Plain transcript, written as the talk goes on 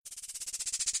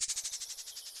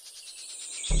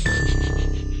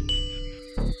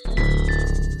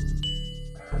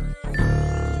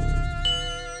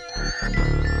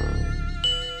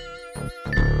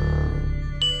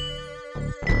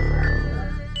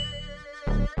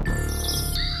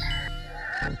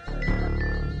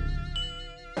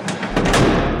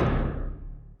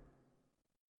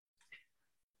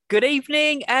Good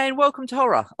evening and welcome to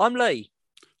Horror. I'm Lee.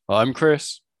 I'm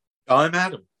Chris. I'm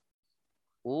Adam.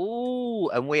 Ooh,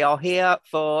 and we are here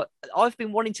for. I've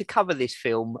been wanting to cover this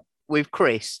film with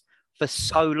Chris for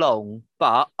so long,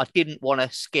 but I didn't want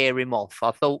to scare him off.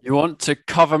 I thought. You want to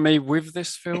cover me with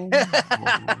this film?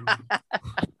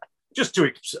 Just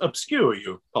to obscure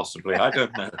you, possibly. I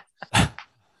don't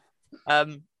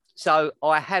know. So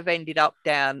I have ended up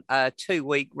down a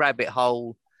 2-week rabbit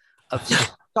hole of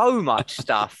so much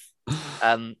stuff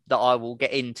that I will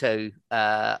get into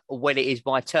when it is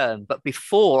my turn. But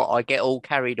before I get all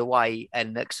carried away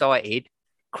and excited,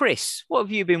 Chris, what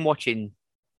have you been watching?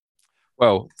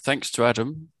 Well, thanks to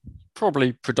Adam,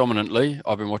 probably predominantly,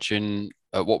 I've been watching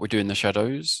What We Do in the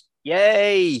Shadows.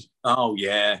 Yay! Oh,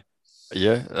 yeah.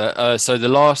 Yeah. So the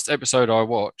last episode I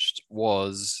watched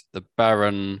was the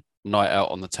Baron Night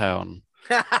Out on the Town.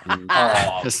 And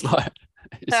it's like,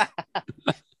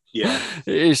 Yeah.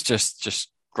 it is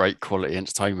just great quality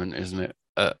entertainment, isn't it?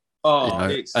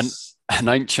 It's An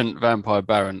ancient vampire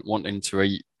baron wanting to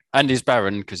eat, and he's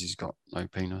baron because he's got no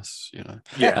penis, yeah.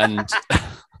 and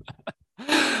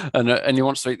and he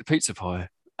wants to eat the pizza pie.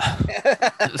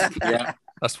 Yeah.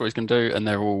 That's what he's going to do, and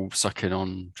they're all sucking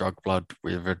on drug blood.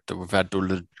 We've had all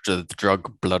the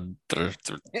drug blood.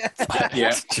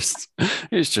 Yeah.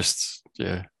 It's just,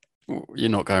 yeah. You're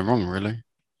not going wrong, really.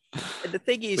 The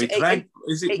thing is,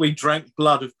 we drank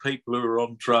blood of people who are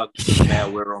on drugs, and now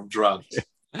we're on drugs.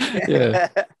 Yeah.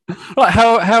 Like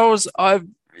how's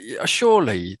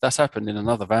surely that's happened in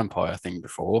another vampire thing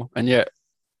before, and yet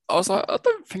I was like, I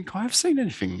don't think I have seen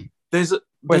anything. There's a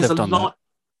done line.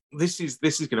 This is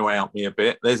going to out me a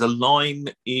bit. There's a line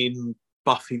in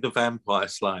Buffy the Vampire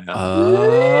Slayer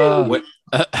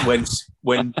when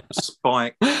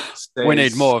Spike says, we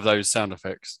need more of those sound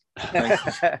effects.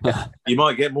 You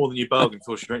might get more than you bargained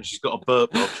for, Sharon. She's got a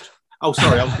burp lodged. Oh,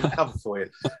 sorry, I was going to cover for you.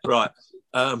 Right.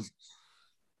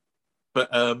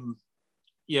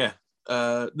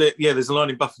 There's a line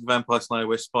in Buffy the Vampire Slayer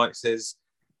where Spike says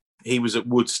he was at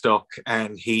Woodstock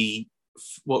and I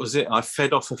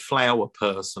fed off a flower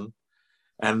person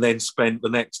and then spent the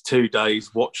next 2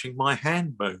 days watching my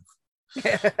hand move.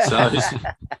 So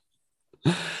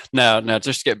now,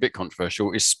 just to get a bit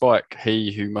controversial, is Spike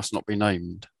he who must not be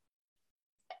named?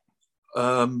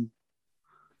 Well,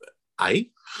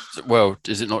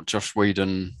 is it not Josh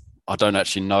Whedon? I don't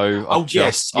actually know. I've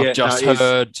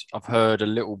heard a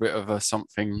little bit of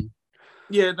something.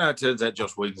 Yeah, no, it turns out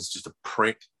Josh Whedon's just a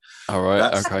prick. All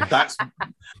right, okay.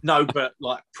 But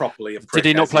like properly a prick. Did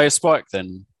he not play a Spike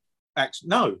then? Actually,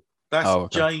 no. That's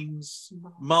okay. James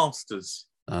Masters.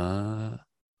 Who?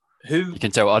 You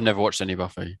can tell I've never watched any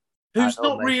Buffy. Who's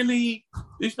not really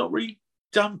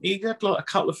done. He had like a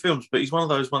couple of films, but he's one of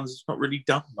those ones that's not really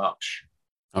done much.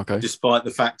 Okay. Despite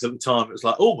the fact at the time it was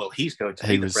like, oh well, he's going to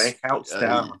be the breakout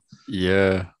star.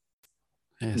 Yeah.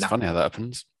 It's funny how that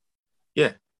happens.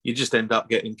 Yeah, you just end up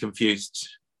getting confused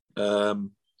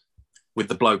with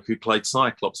the bloke who played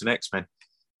Cyclops in X-Men.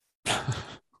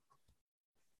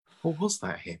 Or was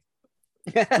that him?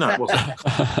 No, it wasn't.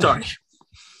 Sorry.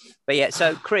 But yeah,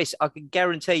 so Chris, I can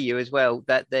guarantee you as well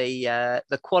that the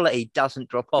quality doesn't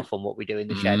drop off on What We Do in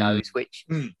the Shadows, which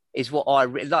is what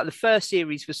like. The first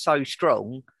series was so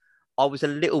strong, I was a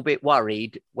little bit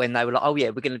worried when they were like, "Oh yeah,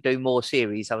 we're going to do more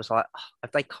series." I was like,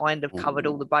 "Have they kind of covered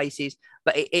all the bases?"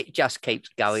 But it just keeps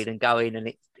going and going,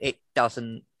 and it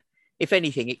doesn't. If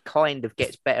anything, it kind of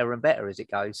gets better and better as it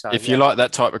goes. So if you like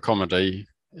that type of comedy,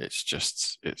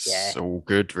 it's all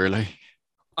good, really.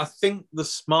 I think the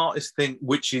smartest thing,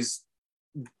 which is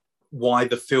why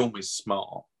the film is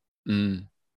smart,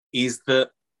 is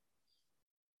that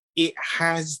it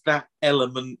has that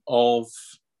element of,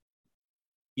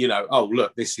 oh,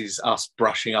 look, this is us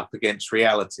brushing up against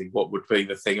reality. What would be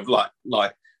the thing of like,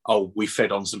 oh, we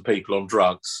fed on some people on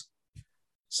drugs,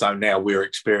 so now we're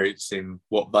experiencing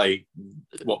what the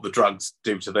drugs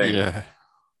do to them. Yeah.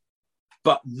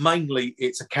 But mainly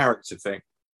it's a character thing.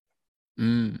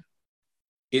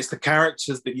 It's the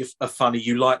characters that are funny.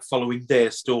 You like following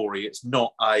their story. It's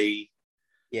not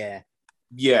it's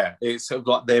sort of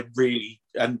like they're really,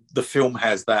 and the film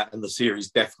has that, and the series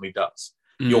definitely does.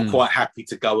 You're quite happy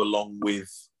to go along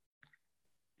with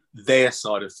their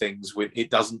side of things. It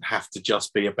doesn't have to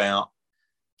just be about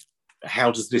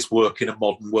how does this work in a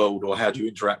modern world or how do you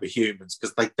interact with humans,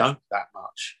 because they don't that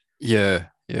much. Yeah.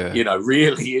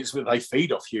 Really, it's when they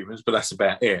feed off humans, but that's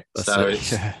about it.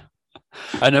 Yeah.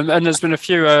 And there's been a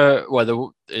few,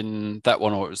 in that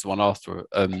one, or it was the one after,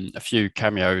 a few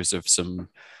cameos of some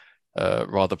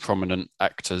rather prominent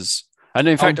actors. And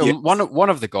in fact, one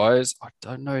of the guys, I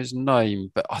don't know his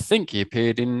name, but I think he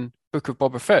appeared in Book of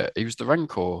Boba Fett. He was the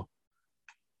Rancor.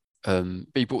 But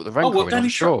he brought the Rancor in, I'm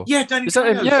sure. Danny Is that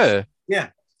him? Trejo. Yeah.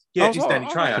 He's Danny I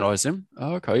Trejo. recognise him.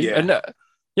 Oh, okay.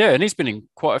 Yeah. And he's been in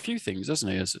quite a few things,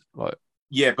 hasn't he?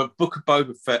 Yeah, but Book of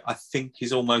Boba Fett, I think,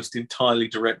 is almost entirely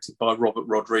directed by Robert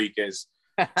Rodriguez.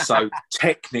 So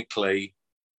technically,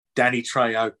 Danny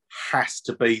Trejo has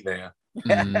to be there.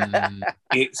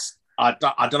 It's I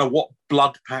don't know what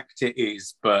blood pact it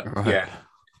is, but yeah,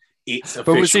 it's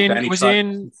official. But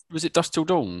was it Dusk Till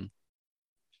Dawn?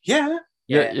 Yeah.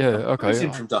 Okay. He's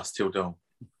in from Dusk Till Dawn.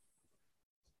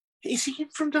 Is he in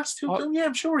from Dusk Till Dawn? Yeah,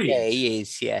 I'm sure he is. Yeah, he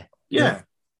is. Yeah.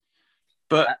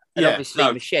 But and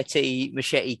obviously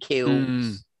Machete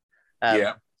kills.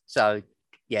 So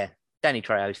yeah, Danny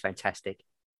Trejo is fantastic.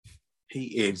 He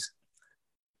is.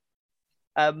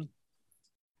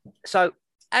 So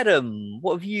Adam,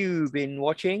 what have you been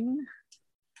watching?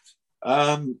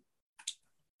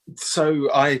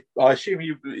 So I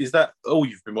assume is that all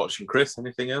you've been watching, Chris?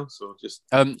 Anything else, or just?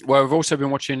 Well, I've also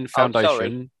been watching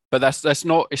Foundation, but it's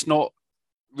not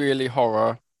really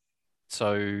horror,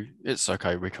 so it's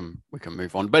okay. We can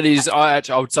move on. But I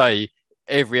would say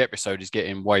every episode is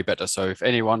getting way better. So if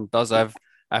anyone does have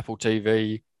Apple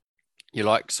TV, you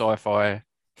like sci-fi,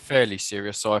 fairly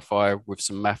serious sci-fi with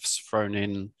some maths thrown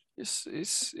in.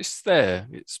 It's there.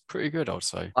 It's pretty good, I'd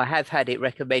say. I have had it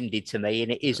recommended to me,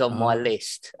 and it is on my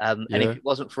list. And if it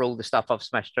wasn't for all the stuff I've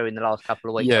smashed through in the last couple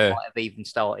of weeks, I might have even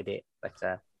started it. But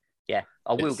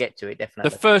I will get to it definitely.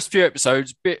 The first few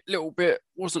episodes, little bit,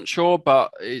 wasn't sure,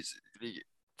 but it's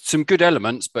some good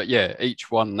elements. But yeah, each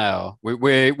one now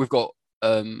we've got.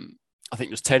 I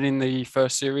think there's 10 in the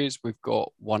first series. We've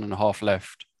got 1.5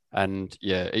 left, and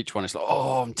yeah, each one is like,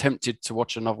 oh, I'm tempted to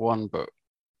watch another one, but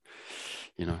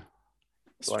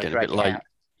it's getting a bit late.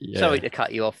 Yeah. Sorry to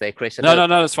cut you off there, Chris. No,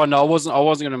 that's fine. No, I wasn't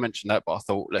going to mention that, but I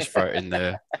thought let's throw it in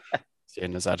there,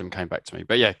 seeing as Adam came back to me.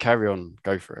 But yeah, carry on,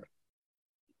 go for it.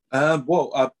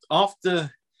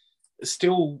 After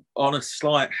still on a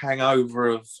slight hangover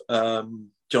of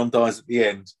John Dies at the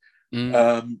End,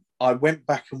 I went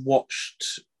back and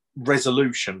watched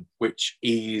Resolution, which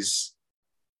is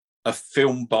a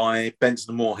film by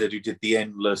Benson and Moorhead, who did The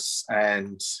Endless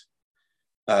and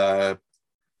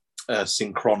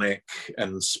Synchronic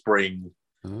and Spring,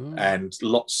 and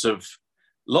lots of.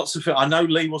 I know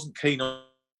Lee wasn't keen on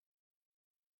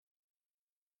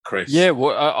Chris. Yeah,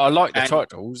 well, I like the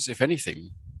titles, if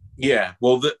anything. Yeah,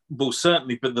 well,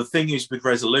 certainly. But the thing is with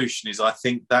Resolution is, I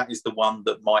think that is the one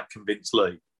that might convince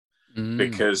Lee,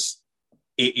 because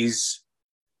it is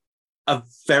a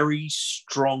very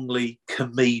strongly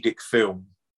comedic film,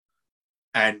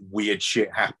 and weird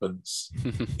shit happens.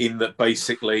 In that,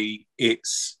 basically,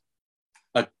 it's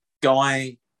a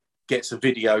guy gets a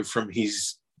video from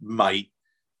his mate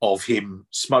of him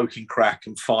smoking crack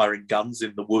and firing guns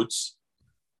in the woods,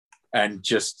 and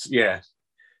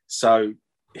so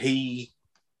he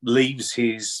leaves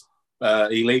his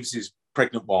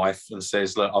pregnant wife and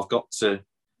says, "Look, I've got to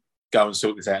go and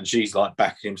sort this out." And she's like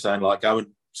backing him, saying, like, "Go and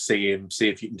see him, see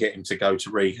if you can get him to go to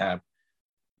rehab."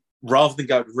 Rather than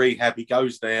go to rehab, he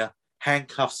goes there,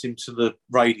 handcuffs him to the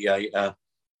radiator,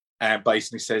 and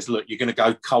basically says, "Look, you're going to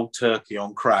go cold turkey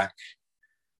on crack,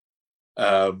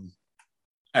 and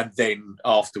then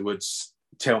afterwards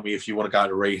tell me if you want to go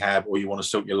to rehab or you want to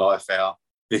sort your life out.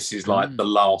 This is like the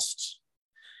last,"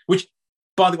 which,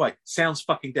 by the way, sounds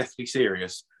fucking deathly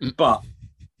serious. But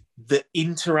the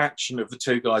interaction of the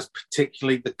two guys,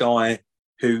 particularly the guy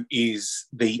who is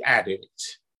the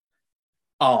addict,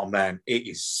 oh man, it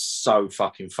is so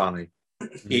fucking funny.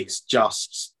 It's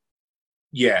just,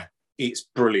 it's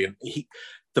brilliant.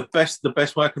 The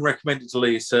best way I can recommend it to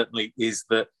Lee is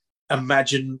that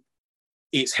imagine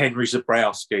it's Henry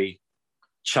Zabrowski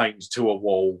chained to a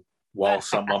wall while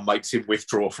someone makes him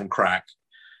withdraw from crack.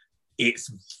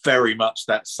 It's very much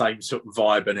that same sort of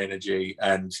vibe and energy,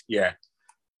 and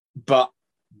but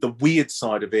the weird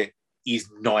side of it is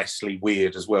nicely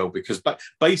weird as well, because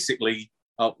basically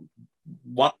the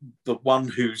one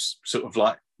who's sort of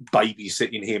like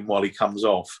babysitting him while he comes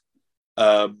off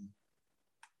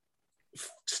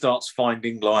starts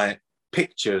finding like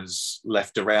pictures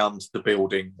left around the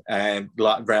building and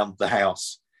like around the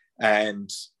house, and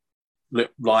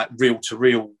like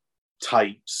reel-to-reel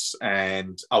tapes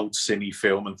and old cine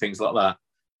film and things like that.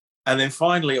 And then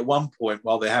finally, at one point,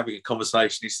 while they're having a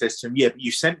conversation, he says to him, "Yeah, but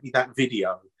you sent me that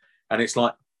video." And it's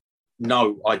like,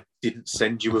 "No, I didn't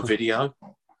send you a video."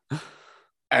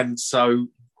 And so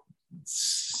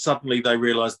suddenly they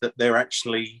realise that they're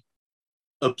actually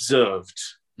observed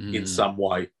in some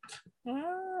way.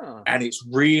 And it's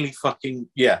really fucking,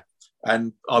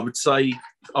 And I would say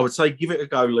give it a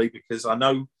go, Lee, because I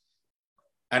know,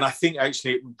 and I think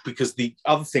actually, because the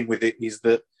other thing with it is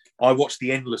that I watched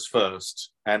The Endless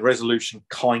first, and Resolution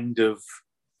kind of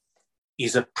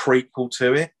is a prequel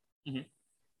to it.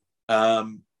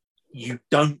 Mm-hmm. You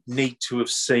don't need to have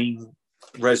seen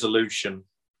Resolution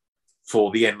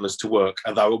for The Endless to work,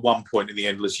 although at one point in The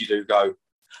Endless you do go,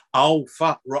 oh,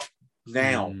 fuck, right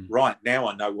now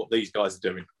I know what these guys are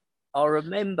doing. I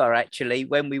remember actually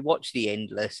when we watched The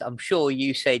Endless, I'm sure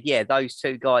you said, yeah, those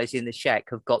two guys in the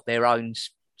shack have got their own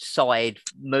side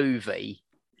movie.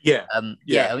 Yeah. And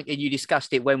you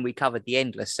discussed it when we covered The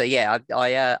Endless. So yeah,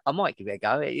 I might give it a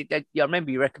go. I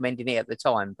remember you recommending it at the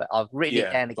time, but I've written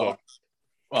it down again.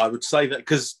 I would say that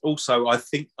because also I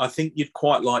think you'd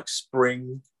quite like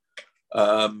Spring,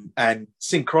 and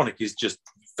Synchronic is just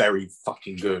very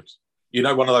fucking good. You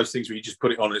know, one of those things where you just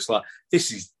put it on and it's like,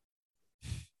 this is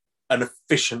an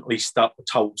efficiently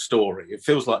told story. It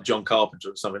feels like John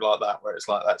Carpenter or something like that, where it's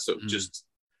like that sort of just,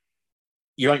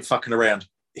 you ain't fucking around.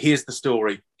 Here's the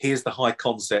story. Here's the high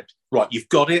concept. Right, you've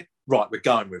got it. Right, we're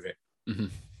going with it. Mm-hmm.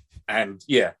 And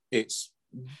yeah, it's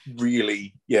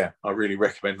really, I really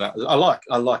recommend that. I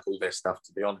like all their stuff,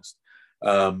 to be honest.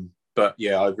 But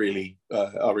yeah, I really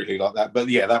like that. But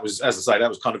yeah, that was, as I say, that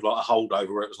was kind of like a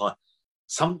holdover where it was like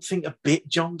something a bit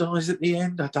John dies at the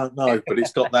end. I don't know, but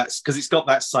it's got that, because it's got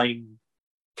that same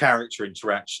character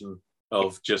interaction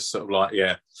of just sort of like,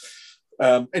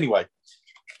 anyway,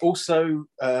 also,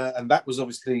 and that was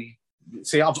obviously,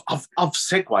 see, I've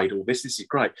segued all this. This is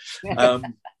great.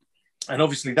 And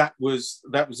obviously that was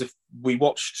we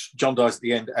watched John Dies at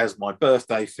the End as my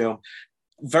birthday film.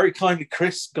 Very kindly,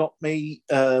 Chris got me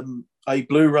a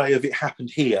Blu-ray of It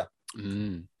Happened Here,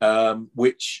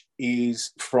 which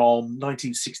is from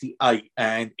 1968,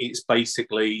 and it's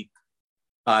basically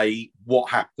what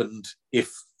happened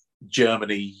if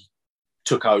Germany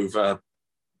took over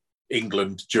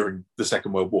England during the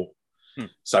Second World War.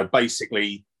 So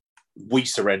basically, we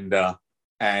surrender,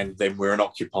 and then we're an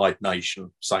occupied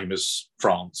nation, same as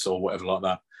France or whatever like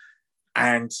that.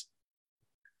 And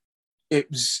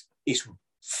it's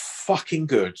fucking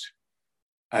good.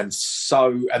 And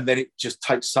then it just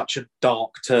takes such a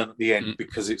dark turn at the end,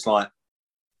 because it's like,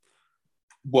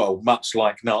 well, much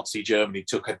like Nazi Germany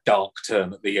took a dark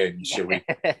turn at the end, shall we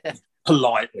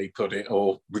politely put it,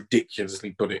 or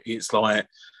ridiculously put it. It's like,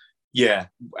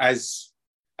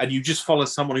 and you just follow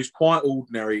someone who's quite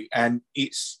ordinary, and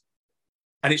it's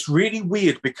really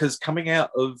weird, because coming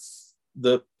out of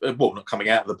not coming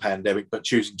out of the pandemic, but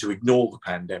choosing to ignore the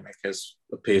pandemic, as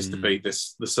appears to be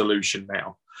the solution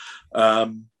now,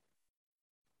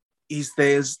 is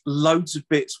there's loads of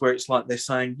bits where it's like they're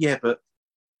saying, yeah, but,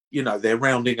 you know, they're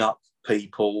rounding up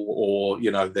people, or,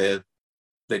 you know, they're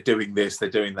doing this, they're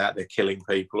doing that, they're killing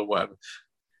people or whatever.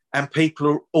 And people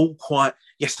are all quite,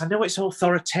 yes, I know it's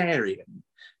authoritarian,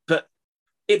 but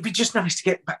it'd be just nice to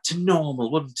get back to normal,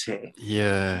 wouldn't it?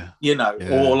 Yeah. You know,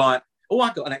 or like, oh,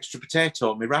 I got an extra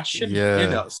potato on my ration. Yeah. You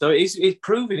know, so it's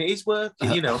proving it is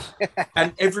working, you know.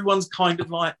 And everyone's kind of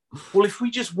like, well, if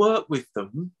we just work with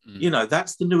them, you know,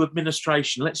 that's the new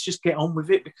administration. Let's just get on with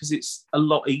it, because it's a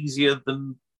lot easier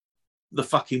than the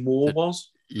fucking war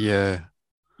was. Yeah.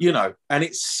 You know, and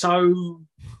it's so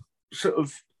sort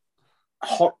of,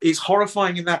 it's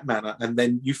horrifying in that manner. And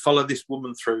then you follow this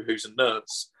woman through who's a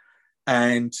nurse.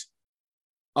 And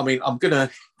I mean,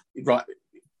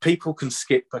 people can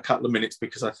skip a couple of minutes,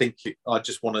 because I think I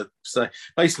just want to say,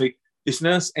 basically, this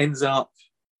nurse ends up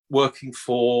working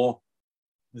for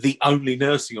the only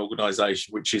nursing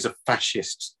organisation, which is a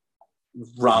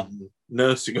fascist-run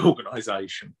nursing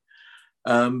organisation.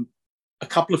 A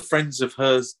couple of friends of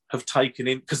hers have taken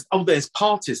in, because, there's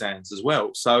partisans as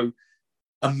well. So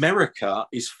America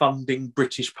is funding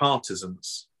British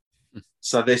partisans.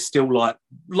 So they're still like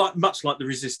much like the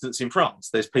resistance in France.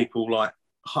 There's people like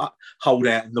hold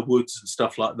out in the woods and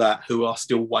stuff like that who are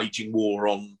still waging war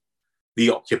on the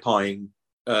occupying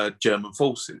German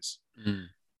forces.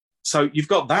 So you've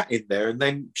got that in there, and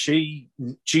then she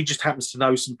just happens to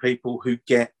know some people who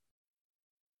get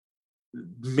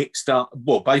mixed up.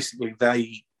 Well, basically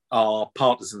they are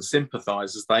partisan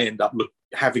sympathizers. They end up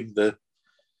having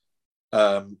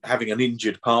an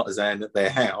injured partisan at their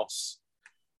house,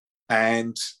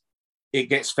 and it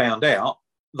gets found out,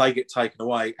 they get taken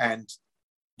away, and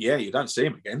you don't see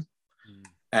him again.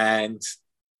 And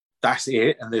that's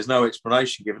it. And there's no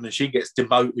explanation given. And she gets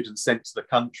demoted and sent to the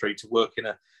country to work in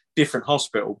a different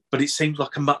hospital. But it seems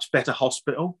like a much better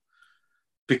hospital,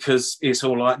 because it's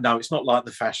all like, no, it's not like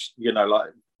like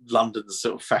London's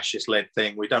sort of fascist-led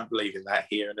thing. We don't believe in that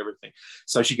here and everything.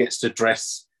 So she gets to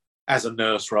dress as a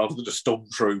nurse rather than a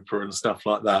stormtrooper and stuff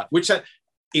like that, which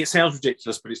it sounds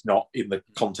ridiculous, but it's not in the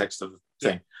context of the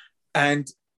thing. And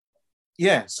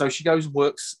yeah, so she goes and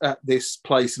works at this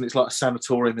place, and it's like a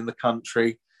sanatorium in the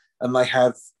country, and they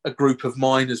have a group of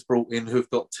miners brought in who've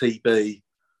got TB,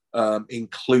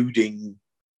 including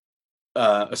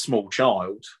a small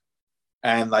child,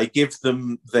 and they give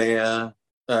them their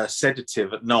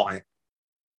sedative at night.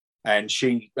 And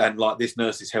like this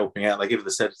nurse is helping out. They give them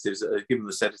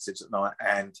the sedatives at night,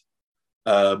 and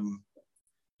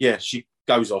she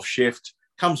goes off shift,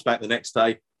 comes back the next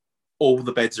day, all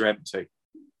the beds are empty.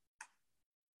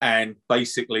 And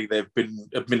basically they've been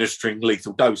administering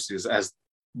lethal doses, as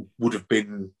would have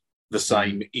been the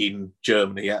same in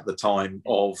Germany at the time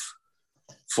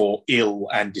for ill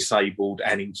and disabled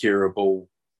and incurable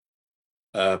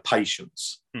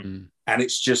patients. Mm-hmm. And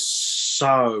it's just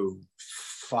so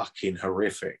fucking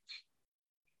horrific.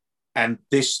 And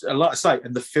this, like I say,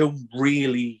 and the film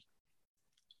really,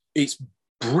 it's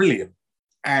brilliant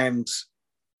and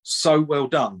so well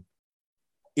done.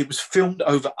 It was filmed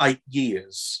over 8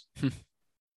 years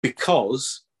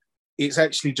because it's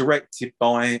actually directed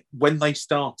by, when they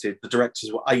started, the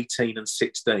directors were 18 and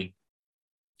 16.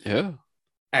 Yeah.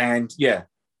 And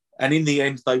in the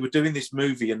end, they were doing this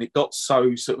movie, and it got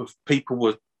so sort of, people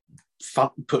were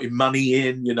putting money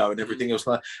in, and everything else,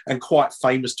 like, and quite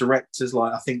famous directors,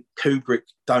 like I think Kubrick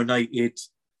donated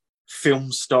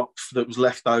film stock that was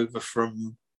left over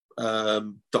from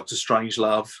Dr.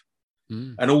 Strangelove.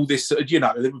 And all this,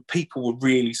 people were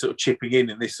really sort of chipping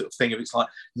in this sort of thing. And it's like,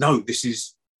 no, this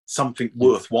is something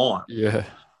worthwhile. Yeah.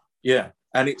 Yeah.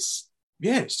 And it's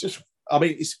just, I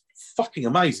mean, it's fucking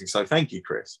amazing. So thank you,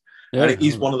 Chris. Yeah. And it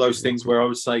is one of those things where I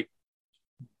would say,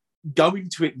 go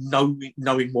into it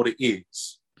knowing what it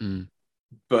is.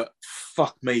 But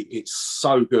fuck me, it's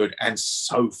so good and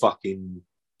so fucking...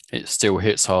 It still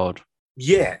hits hard.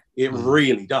 Yeah, it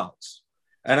really does.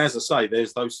 And as I say,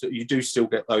 there's those, you do still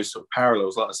get those sort of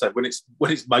parallels. Like I said, when it's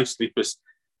mostly just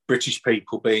British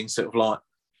people being sort of like,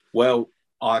 well,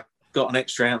 I got an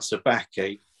extra ounce of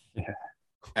baccy,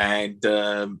 and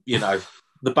the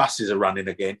buses are running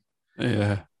again.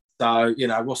 Yeah. So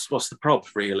what's the problem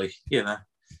really?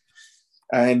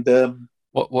 And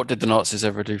what did the Nazis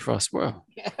ever do for us? Well,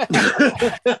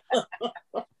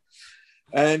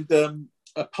 and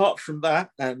apart from that,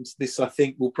 and this I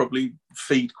think will probably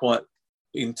feed quite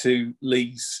into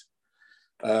Lee's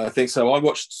thing. So I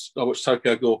watched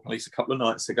Tokyo Gore Police a couple of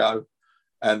nights ago,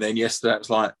 and then yesterday it was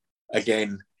like,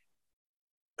 again,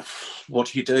 what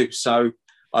do you do? So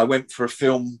I went for a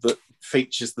film that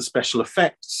features the special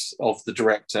effects of the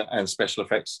director and special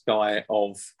effects guy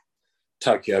of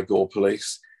Tokyo Gore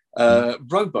Police,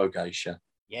 Robo Geisha,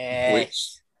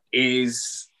 which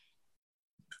is,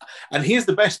 and here's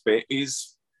the best bit,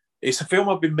 is it's a film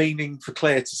I've been meaning for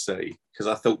Claire to see, because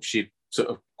I thought she'd sort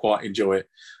of quite enjoy it,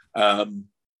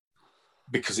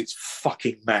 because it's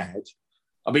fucking mad.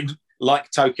 I mean, like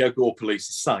Tokyo Gore Police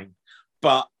is same,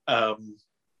 but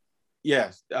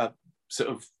sort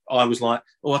of, I was like,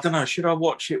 I don't know, should I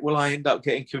watch it? Will I end up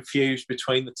getting confused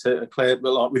between the two? Claire,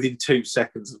 but like within 2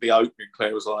 seconds of the opening,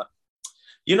 Claire was like,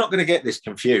 you're not going to get this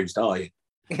confused, are you?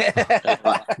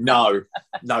 Like, no,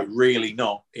 really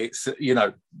not. It's,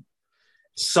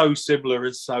 so similar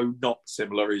and so not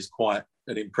similar is quite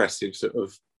an impressive sort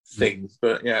of thing.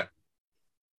 But yeah.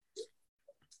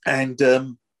 And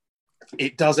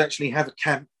it does actually have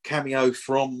a cameo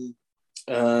from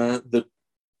the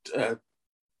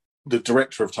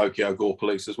director of Tokyo Gore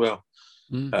Police as well.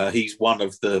 He's one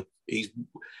of the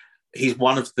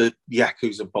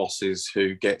Yakuza bosses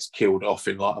who gets killed off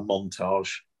in like a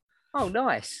montage. Oh,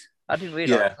 nice. I didn't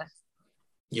realise that.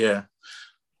 Yeah.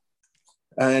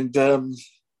 And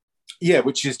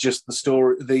which is just the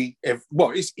story. It's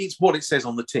what it says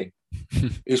on the tin.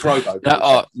 It's Robo.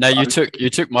 Now you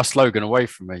took my slogan away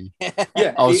from me.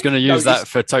 Yeah, I was going to use that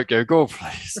for Tokyo Gore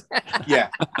Police. Yeah.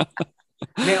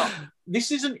 Now,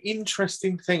 this is an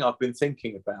interesting thing I've been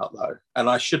thinking about, though, and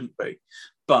I shouldn't be,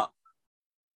 but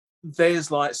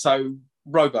there's like, so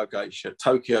Robo Geisha,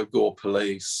 Tokyo Gore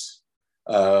Police,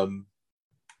 there's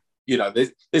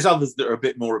others that are a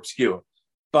bit more obscure,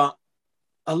 but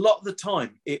a lot of the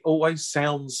time it always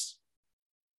sounds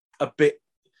a bit,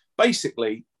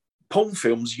 basically, porn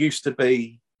films used to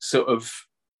be sort of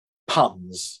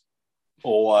puns,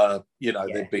 or,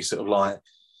 they'd be sort of like,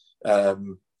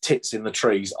 tits in the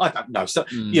trees. I don't know. So,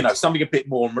 something a bit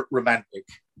more romantic,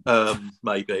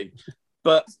 maybe.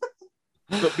 But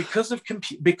because of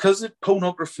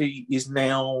pornography is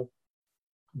now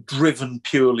driven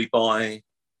purely by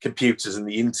computers and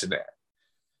the internet,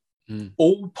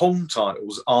 all porn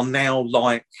titles are now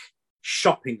like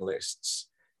shopping lists,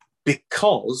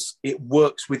 because it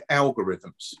works with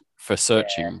algorithms for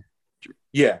searching.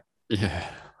 Yeah.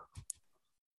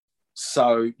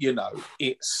 So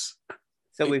it's.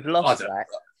 So we've lost that.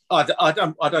 I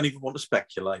don't even want to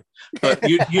speculate, but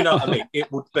you know what I mean.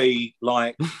 It would be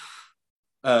like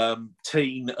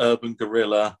teen urban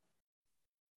gorilla,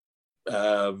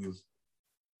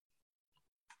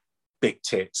 big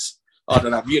tits. I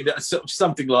don't know,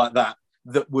 something like that.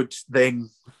 That would then.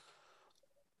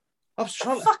 I was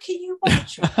trying. Fuck are you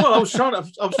watching? Well, I was trying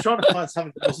to find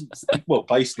something that wasn't. Well,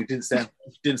 basically, didn't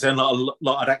sound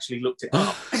like I'd actually looked it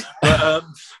up. But,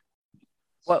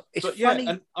 well, it's funny.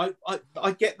 And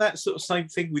I get that sort of same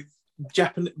thing with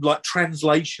Japanese, like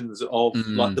translations of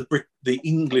like the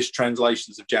English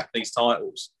translations of Japanese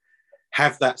titles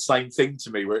have that same thing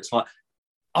to me, where it's like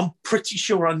I'm pretty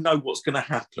sure I know what's going to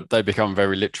happen. They become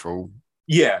very literal.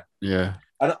 Yeah. Yeah.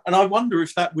 And I wonder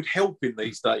if that would help in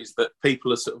these days, that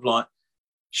people are sort of like,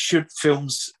 should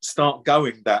films start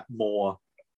going that more?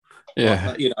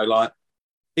 Yeah. Like, like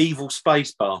Evil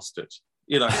Space Bastard,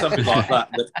 something like that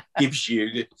gives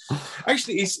you.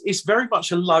 Actually, it's very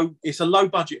much a low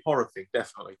budget horror thing,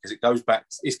 definitely, because it goes back.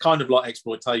 It's kind of like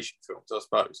exploitation films, I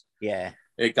suppose. Yeah.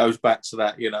 It goes back to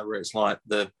that, where it's like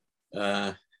the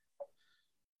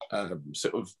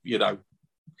sort of,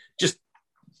 just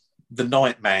the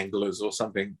Night Manglers or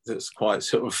something that's quite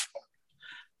sort of,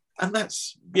 and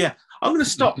that's I'm going to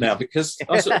stop now because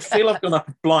I sort of feel I've gone up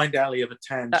a blind alley of a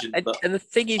tangent. And the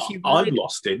thing is, I'm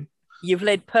lost in. You've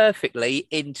led perfectly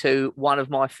into one of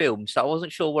my films, so I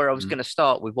wasn't sure where I was going to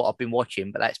start with what I've been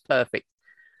watching, but that's perfect.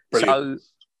 Brilliant.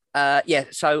 So,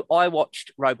 so I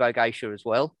watched Robo Geisha as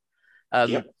well.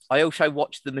 I also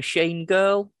watched The Machine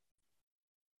Girl.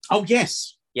 Oh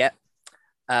yes, yeah.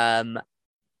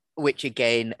 Which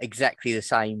again, exactly the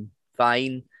same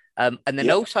vein. And then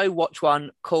also watch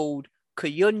one called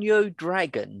Kuyunyu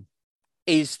Dragon,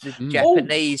 is the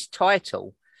Japanese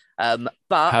title. But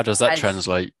how does that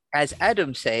translate? As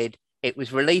Adam said, it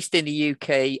was released in the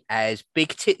UK as Big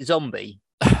Tit Zombie.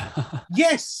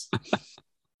 Yes.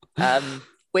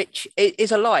 Which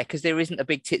is a lie, because there isn't a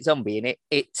big tit zombie in it.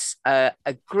 It's a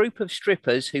group of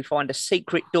strippers who find a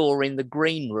secret door in the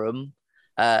green room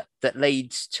that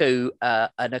leads to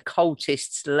an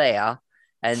occultist's lair,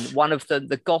 and one of them,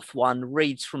 the goth one,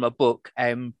 reads from a book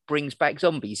and brings back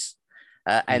zombies,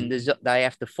 and they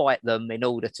have to fight them in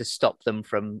order to stop them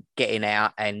from getting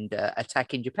out and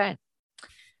attacking Japan.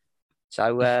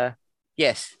 So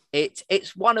yes,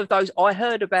 it's one of those. I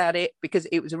heard about it because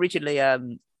it was originally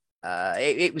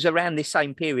it was around this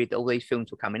same period that all these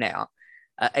films were coming out,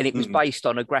 and it was based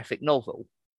on a graphic novel.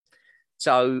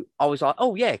 So I was like,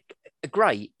 oh yeah,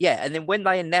 great, yeah. And then when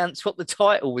they announced what the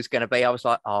title was going to be, I was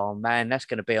like, oh man, that's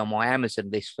going to be on my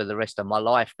Amazon list for the rest of my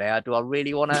life now. Do I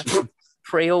really want to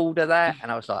pre-order that?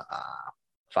 And I was like,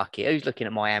 fuck it, who's looking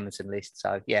at my Amazon list?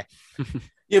 So yeah.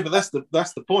 Yeah, but that's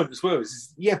the point as well.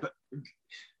 But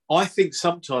I think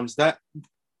sometimes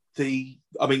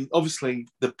obviously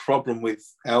the problem with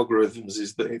algorithms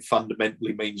is that it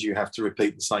fundamentally means you have to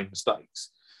repeat the same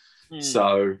mistakes.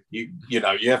 So you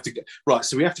have to right.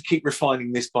 So we have to keep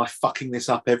refining this by fucking this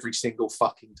up every single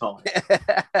fucking time.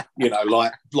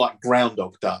 Like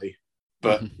Groundhog Day,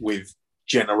 but with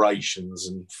generations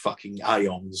and fucking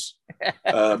aeons.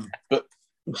 But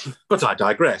I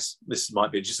digress. This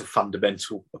might be just a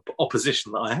fundamental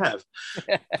opposition that I have.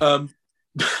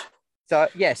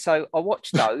 So I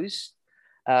watched those.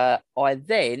 I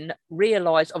then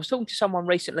realised, I was talking to someone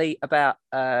recently about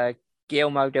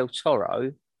Guillermo del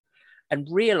Toro, and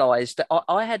realised that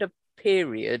I had a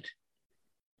period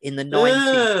in the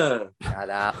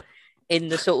 90s, in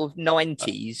the sort of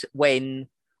 90s, when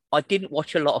I didn't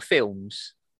watch a lot of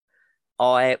films.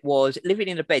 I was living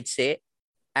in a bedsit,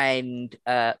 and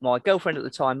my girlfriend at the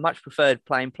time much preferred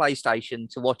playing PlayStation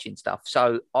to watching stuff.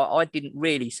 So I didn't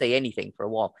really see anything for a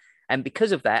while. And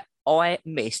because of that, I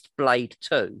missed Blade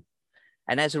 2.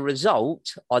 And as a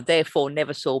result, I therefore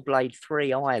never saw Blade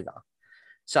 3 either.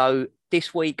 So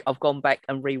this week I've gone back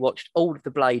and rewatched all of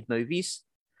the Blade movies.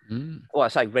 Well, I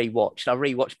say rewatched. I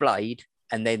rewatched Blade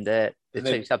and then the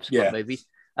two subsequent movies.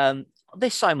 They're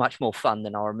so much more fun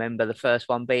than I remember the first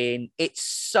one being. It's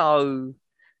so...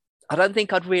 I don't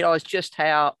think I'd realised just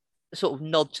how sort of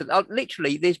nod to...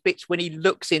 literally, there's bits when he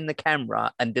looks in the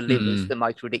camera and delivers the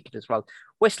most ridiculous role.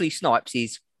 Wesley Snipes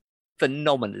is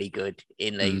phenomenally good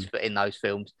in those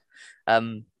films.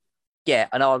 Yeah,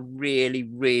 and I really,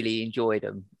 really enjoyed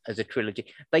them as a trilogy.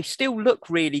 They still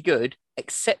look really good,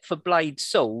 except for Blade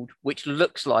Sword, which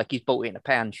looks like he's bought it in a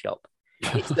pound shop.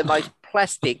 It's the most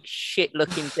plastic,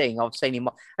 shit-looking thing I've seen in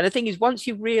my... And the thing is, once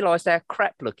you've realised how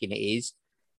crap-looking it is,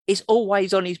 it's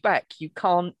always on his back. You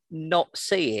can't not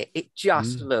see it. It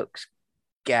just looks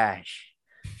gash.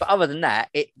 But other than that,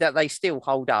 that they still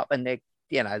hold up, and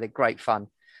they're great fun.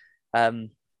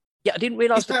 Yeah, I didn't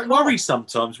realise. Is that worry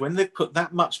sometimes when they put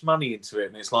that much money into it,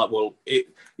 and it's like, well,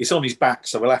 it's on his back,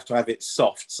 so we'll have to have it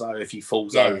soft, so if he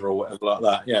falls over or whatever like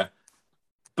that, yeah.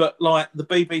 But like the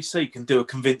BBC can do a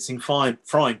convincing frying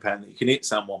pan that you can hit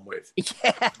someone with,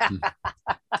 and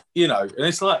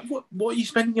it's like, what are you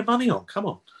spending your money on? Come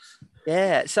on.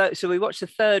 Yeah, so we watched the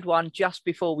third one just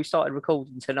before we started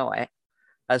recording tonight.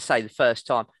 As I say, the first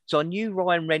time, so I knew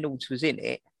Ryan Reynolds was in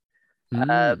it.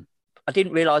 I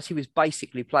didn't realise he was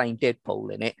basically playing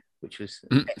Deadpool in it, which was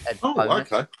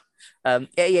okay.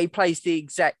 He plays the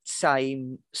exact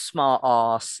same smart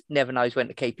ass, never knows when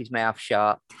to keep his mouth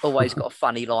shut, always got a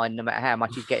funny line no matter how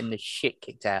much he's getting the shit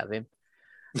kicked out of him.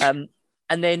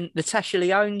 And then Natasha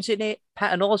Lyonne's in it,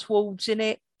 Patton Oswalt's in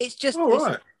it. It's just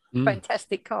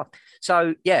fantastic cast.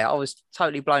 So yeah, I was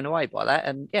totally blown away by that,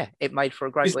 and yeah, it made for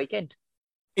a great weekend.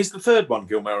 Is the third one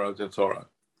Guillermo del Toro?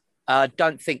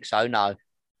 Don't think so, no.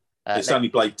 It's only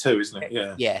Blade 2, isn't it?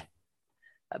 Yeah. Yeah.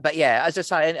 But yeah, as I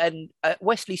say, and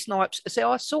Wesley Snipes,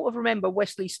 I sort of remember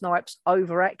Wesley Snipes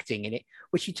overacting in it,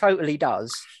 which he totally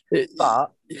does.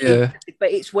 But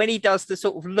it's when he does the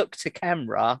sort of look to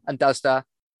camera and does the,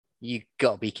 you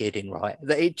got to be kidding, right?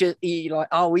 That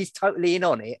he's totally in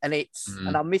on it. And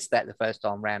and I missed that the first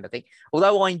time round, I think.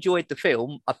 Although I enjoyed the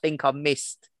film, I think I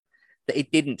missed that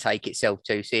it didn't take itself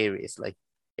too seriously.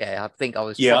 Yeah, I think I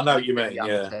was. Yeah, I know what you mean.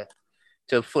 Yeah.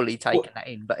 To have fully taken that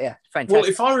in, but yeah, fantastic. Well,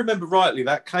 if I remember rightly,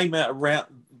 that came out around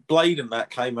Blade, and that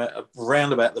came out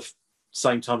around about the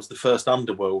same time as the first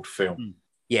Underworld film.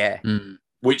 Yeah,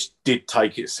 which did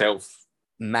take itself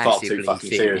massively far too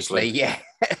fucking seriously. Yeah,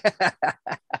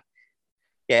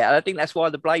 yeah, and I think that's why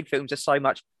the Blade films are so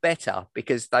much better,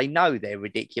 because they know they're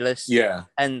ridiculous. Yeah,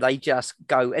 and they just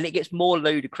go, and it gets more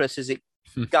ludicrous as it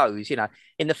goes.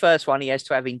 In the first one, he has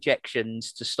to have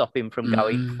injections to stop him from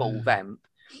going full vamp.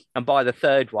 And by the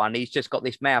third one, he's just got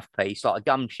this mouthpiece like a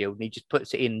gum shield, and he just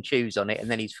puts it in and chews on it,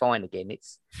 and then he's fine again.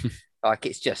 It's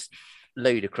it's just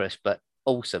ludicrous, but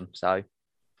awesome. So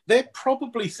they're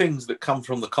probably things that come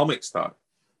from the comics, though.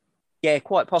 Yeah,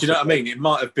 quite possibly. Do you know what I mean? It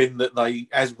might have been that they,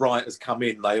 as writers come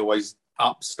in, they always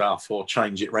up stuff or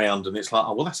change it round, and it's like,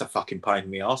 oh, well, that's a fucking pain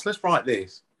in the arse. Let's write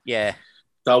this. Yeah.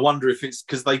 So I wonder if it's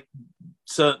because I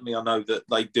know that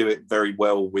they do it very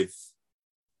well with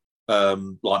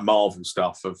like Marvel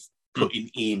stuff of putting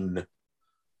in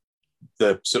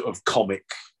the sort of comic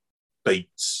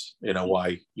beats in a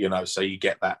way, so you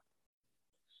get that.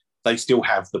 They still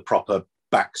have the proper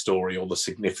backstory or the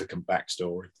significant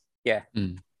backstory. Yeah.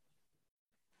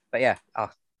 But yeah,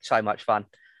 so much fun.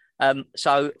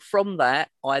 So from that,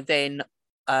 I then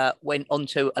went on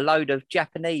to a load of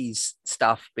Japanese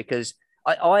stuff, because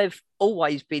I've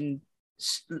always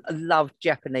loved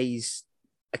Japanese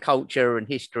culture and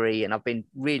history, and I've been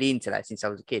really into that since I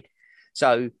was a kid.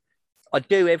 So I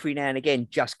do every now and again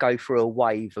just go through a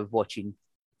wave of watching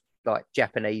like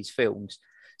Japanese films.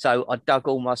 So I dug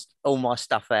all my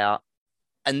stuff out,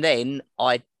 and then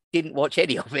I didn't watch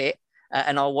any of it,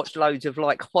 and I watched loads of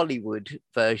like Hollywood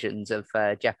versions of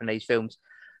Japanese films.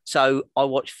 So I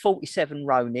watched 47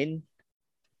 Ronin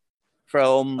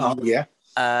from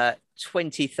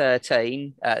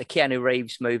 2013, the Keanu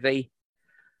Reeves movie,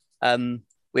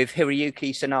 with Hiroyuki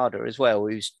Sanada as well,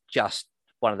 who's just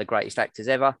one of the greatest actors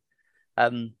ever.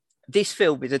 This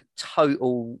film is a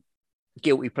total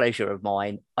guilty pleasure of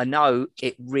mine. I know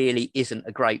it really isn't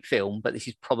a great film, but this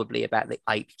is probably about the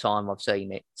 8th time I've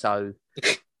seen it, so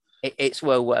it's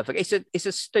well worth it. It's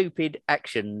a stupid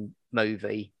action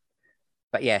movie,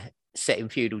 but yeah, set in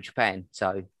feudal Japan.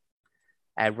 So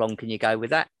how wrong can you go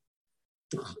with that?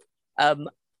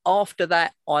 After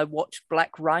that, I watched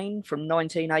Black Rain from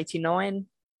 1989.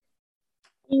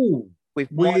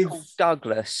 With Michael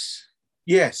Douglas.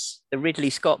 Yes. The Ridley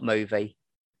Scott movie.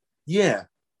 Yeah.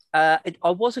 I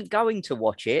wasn't going to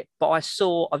watch it, but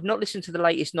I've not listened to the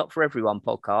latest Not For Everyone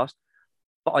podcast,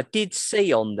 but I did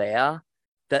see on there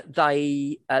that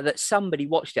that somebody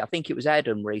watched it. I think it was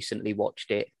Adam recently watched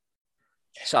it.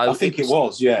 So I think it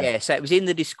was, yeah. Yeah, so it was in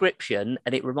the description,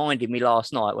 and it reminded me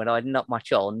last night when I had not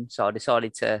much on, so I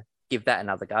decided to give that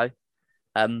another go.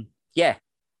 Yeah,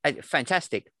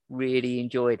 fantastic. Really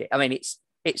enjoyed it. I mean, it's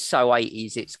so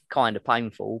 80s, it's kind of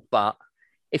painful, but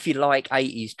if you like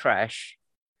 80s trash,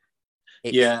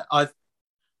 yeah, I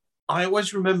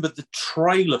always remember the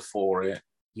trailer for it.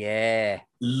 Yeah,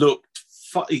 looked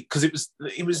funny because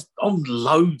it was on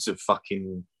loads of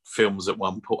fucking films at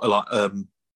one point, like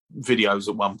videos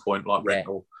at one point, like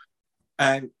rental.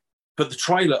 But the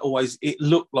trailer always, it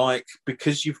looked like,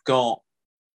 because you've got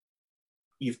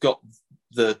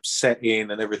the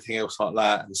setting and everything else like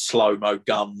that, and slow-mo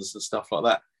guns and stuff like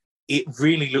that, it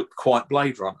really looked quite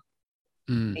Blade Runner.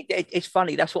 It's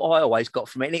funny. That's what I always got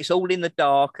from it. And it's all in the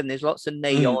dark and there's lots of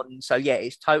neon. So, yeah,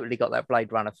 it's totally got that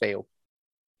Blade Runner feel.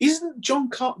 Didn't John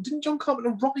Carpenter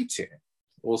write it?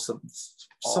 Or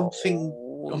something?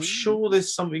 I'm sure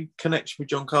there's something connection with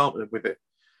John Carpenter with it.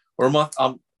 Or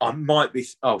I might be...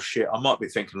 Oh, shit. I might be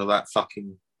thinking of that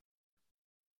fucking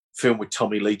film with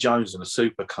Tommy Lee Jones in a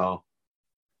supercar.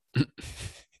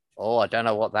 I don't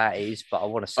know what that is, but I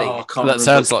want to see it. That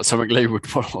sounds like something Lee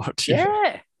would want to watch.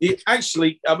 Yeah. It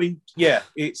actually, I mean,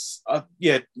 it's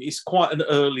quite an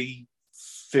early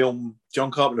film. John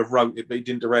Carpenter wrote it, but he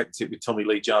didn't direct it with Tommy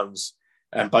Lee Jones.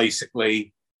 And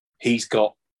basically, he's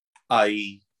got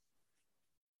a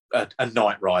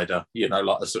Knight Rider,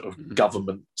 like a sort of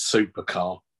government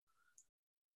supercar.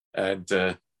 And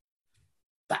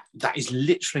that is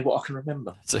literally what I can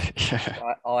remember.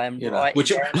 I am right.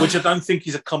 Which I don't think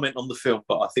is a comment on the film,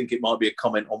 but I think it might be a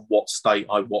comment on what state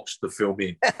I watched the film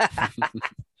in.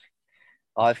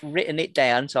 I've written it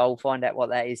down, so I'll find out what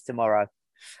that is tomorrow.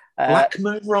 Black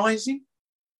Moon Rising?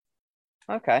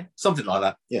 Okay. Something like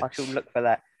that, yeah. I shall look for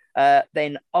that.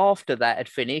 Then after that had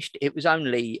finished, it was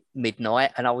only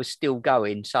midnight and I was still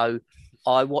going. So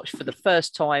I watched for the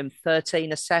first time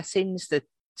 13 Assassins, the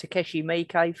Takeshi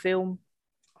Miike film.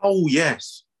 Oh,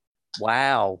 yes.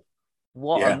 Wow.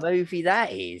 What a movie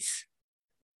that is.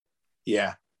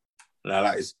 Yeah. No,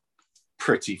 that is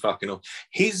pretty fucking awesome.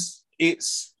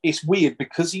 It's weird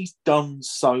because he's done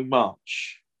so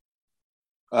much.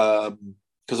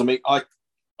 Because, I mean, I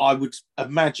would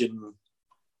imagine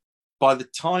by the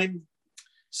time,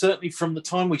 certainly from the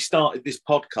time we started this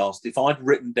podcast, if I'd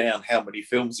written down how many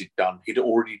films he'd done, he'd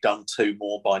already done 2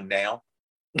 more by now.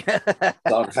 So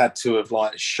I've had to have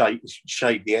shade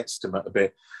the estimate a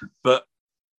bit, but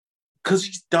because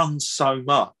he's done so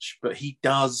much, but he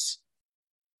does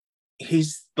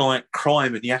his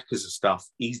crime and Yakuza stuff.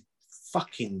 He's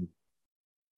fucking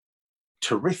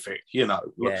terrific, Yeah.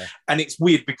 And it's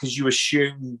weird because you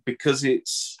assume because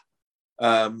it's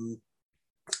him,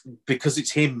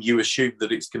 you assume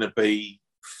that it's going to be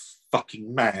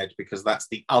fucking mad because that's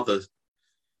the other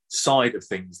side of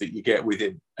things that you get with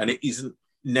him, and it isn't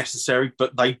necessary,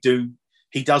 but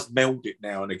he does meld it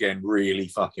now and again really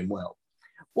fucking well.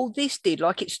 Well, this did,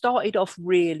 it started off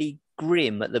really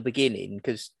grim at the beginning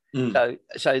because so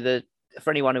for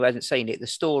anyone who hasn't seen it, the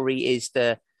story is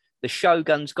the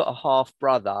Shogun's got a half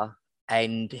brother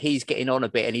and he's getting on a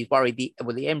bit and he's worried the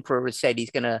Emperor has said he's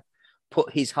going to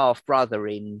put his half brother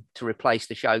in to replace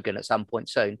the Shogun at some point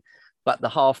soon, but the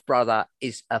half brother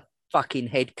is a fucking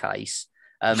head case.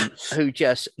 Who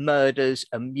just murders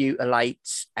and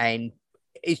mutilates and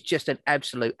is just an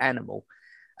absolute animal.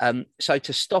 So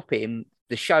to stop him,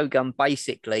 the Shogun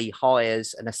basically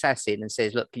hires an assassin and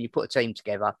says, look, can you put a team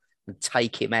together and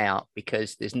take him out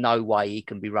because there's no way he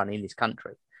can be running this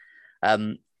country.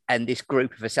 And this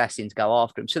group of assassins go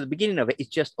after him. So the beginning of it is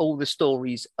just all the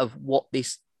stories of what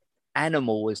this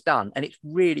animal has done. And it's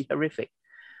really horrific.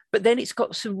 But then it's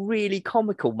got some really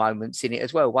comical moments in it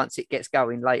as well once it gets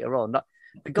going later on.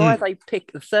 The guy they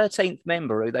pick, the 13th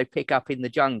member who they pick up in the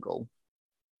jungle,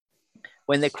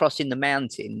 when they're crossing the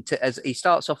mountain, as he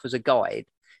starts off as a guide,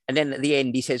 and then at the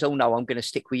end he says, oh no, I'm going to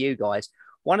stick with you guys.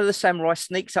 One of the samurai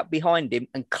sneaks up behind him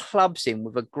and clubs him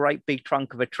with a great big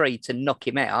trunk of a tree to knock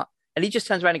him out. And he just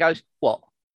turns around and goes, what?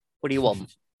 What do you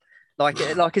want?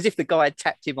 like as if the guy had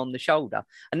tapped him on the shoulder.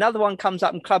 Another one comes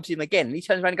up and clubs him again. And he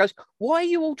turns around and goes, why are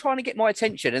you all trying to get my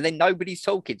attention? And then nobody's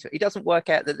talking to him. He doesn't work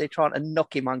out that they're trying to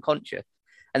knock him unconscious.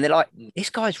 And they're like, this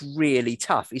guy's really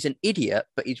tough. He's an idiot,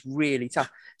 but he's really tough.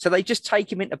 So they just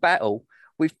take him into battle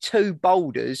with 2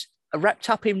 boulders wrapped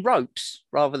up in ropes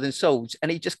rather than swords. And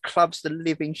he just clubs the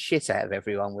living shit out of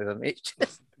everyone with them. It's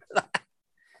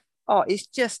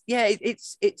just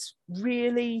it's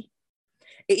really,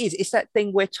 it is. It's that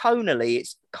thing where tonally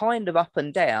it's kind of up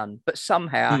and down, but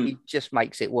somehow he just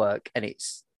makes it work. And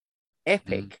it's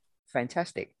epic,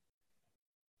 fantastic.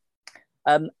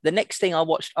 The next thing I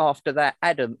watched after that,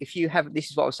 Adam, if you haven't, this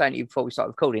is what I was saying to you before we started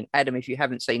recording. Adam, if you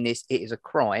haven't seen this, it is a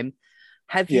crime.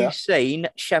 Have you seen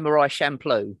Samurai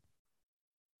Champloo?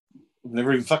 I've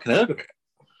never even fucking heard of it.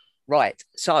 Right.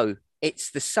 So it's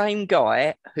the same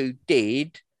guy who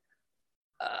did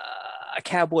a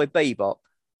Cowboy Bebop.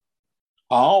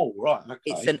 Oh, right.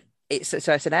 Okay.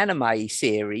 It's an anime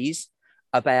series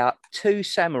about 2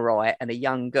 samurai and a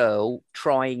young girl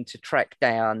trying to track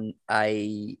down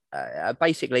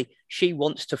basically she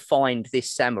wants to find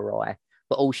this samurai,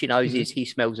 but all she knows is he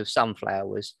smells of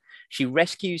sunflowers. She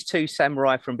rescues 2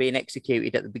 samurai from being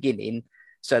executed at the beginning,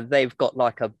 so they've got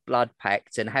a blood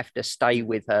pact and have to stay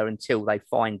with her until they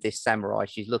find this samurai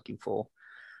she's looking for.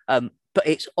 but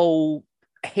it's all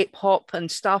hip hop and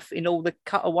stuff in all the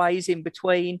cutaways in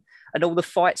between, and all the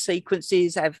fight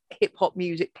sequences have hip hop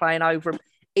music playing over them.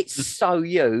 It's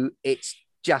it's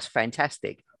just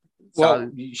fantastic. Well,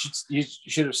 so, you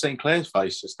should have seen Claire's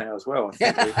face just now as well.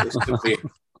 I think this could be.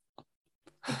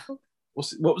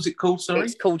 What was it called? Sorry,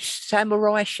 it's called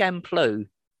Samurai Champloo.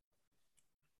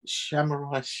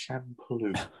 Samurai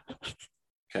Champloo.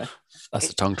 Okay, that's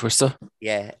a tongue twister.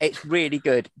 Yeah, it's really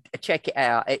good. Check it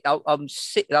out. I'm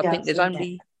sick. I think there's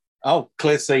only. Oh,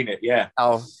 Claire's seen it. Yeah.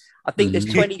 Oh, I think there's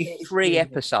 23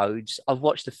 episodes. I've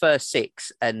watched the first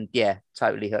 6, and yeah,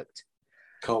 totally hooked.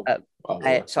 Cool.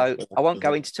 So I won't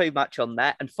go into too much on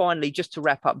that. And finally, just to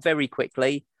wrap up very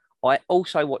quickly, I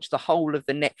also watched the whole of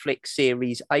the Netflix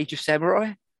series Age of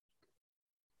Samurai.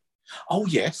 Oh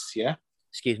yes, yeah.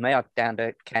 Excuse me, I downed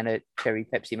a can of cherry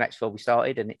Pepsi Max before we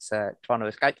started, and it's trying to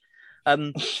escape.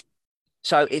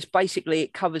 So it's basically,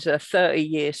 it covers a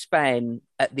 30-year span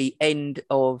at the end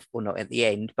of, well, not at the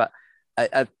end, but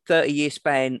a 30-year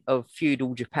span of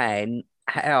feudal Japan,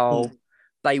 how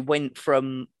they went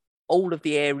from all of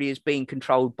the areas being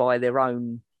controlled by their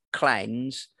own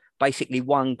clans. Basically,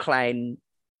 one clan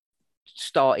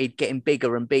started getting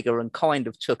bigger and bigger and kind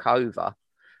of took over.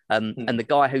 And the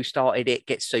guy who started it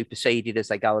gets superseded as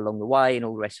they go along the way and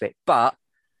all the rest of it. But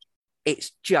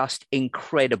it's just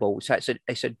incredible. So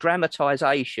it's a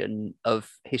dramatization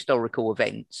of historical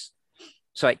events.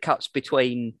 So it cuts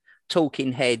between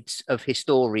talking heads of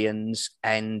historians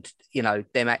and, you know,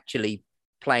 them actually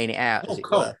playing it out, as it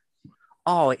were.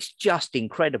 Oh, it's just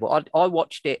incredible. I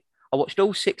watched it. I watched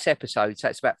all 6 episodes. So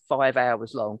it's about 5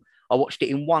 hours long. I watched it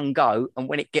in one go. And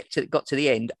when it got to the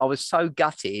end, I was so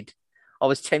gutted. I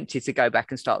was tempted to go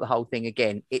back and start the whole thing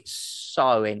again. It's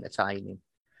so entertaining.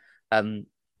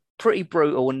 Pretty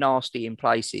brutal and nasty in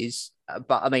places,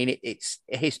 but I mean, it's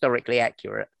historically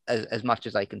accurate as much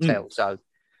as they can tell. So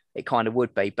it kind of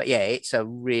would be. But yeah, it's a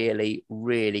really,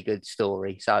 really good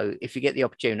story. So if you get the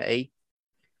opportunity,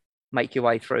 make your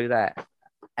way through that.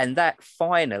 And that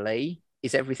finally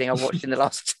is everything I watched in the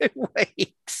last 2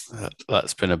 weeks.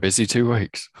 That's been a busy 2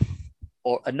 weeks.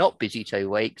 Or a not busy 2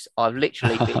 weeks. I've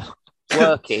literally been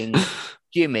working,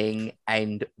 gymming,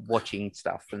 and watching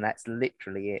stuff, and that's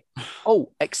literally it.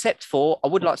 Oh, except for, I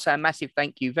would like to say a massive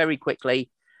thank you very quickly.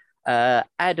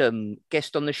 Adam,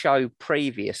 guest on the show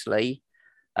previously,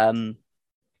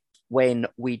 when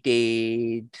we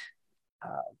did,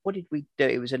 what did we do?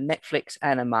 It was a Netflix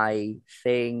anime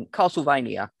thing,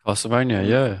 Castlevania,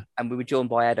 yeah. And we were joined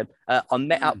by Adam. I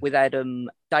met up with Adam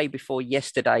day before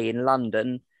yesterday in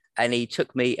London, and he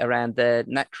took me around the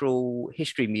Natural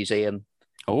History Museum.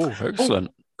 Oh,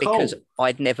 excellent. Because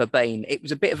I'd never been. It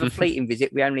was a bit of a fleeting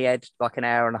visit. We only had like an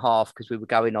hour and a half because we were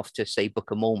going off to see Book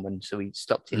of Mormon. So we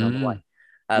stopped in on the way.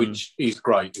 Which is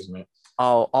great, isn't it?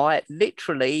 Oh, I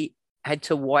literally had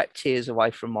to wipe tears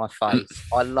away from my face.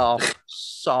 I laughed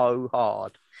so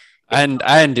hard. And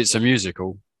it's a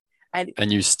musical.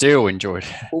 And you still enjoyed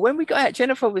it. Well, when we got out,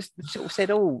 Jennifer sort of said,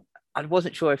 oh, I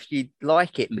wasn't sure if you'd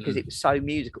like it because it was so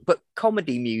musical. But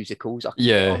comedy musicals, I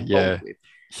can get with.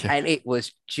 And it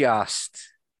was just...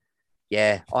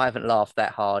 Yeah, I haven't laughed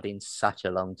that hard in such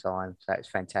a long time. So it's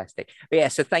fantastic. But yeah,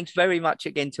 so thanks very much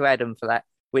again to Adam for that.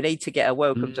 We need to get a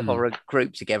Welcome to Horror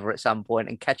group together at some point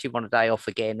and catch him on a day off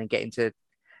again and get him to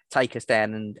take us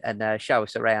down and show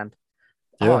us around.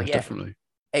 Yeah, definitely.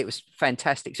 It was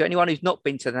fantastic. So anyone who's not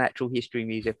been to the Natural History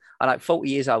Museum, I'm like 40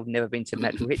 years old, never been to the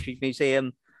Natural History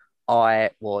Museum.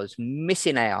 I was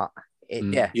missing out.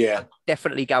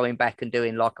 Definitely going back and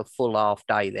doing like a full half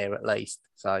day there at least.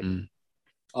 So...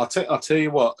 I'll tell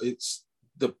you what, it's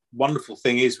the wonderful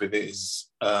thing is with it is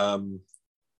I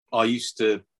used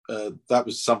to, that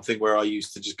was something where I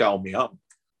used to just go on my own.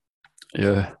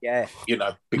 Yeah. You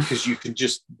know, because you can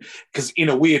just, because in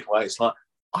a weird way, it's like,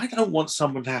 I don't want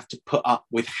someone to have to put up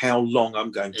with how long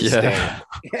I'm going to stay.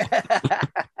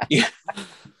 Yeah.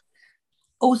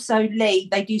 Also, Lee,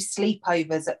 they do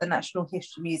sleepovers at the Natural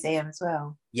History Museum as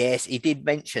well. Yes, he did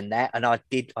mention that, and I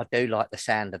do like the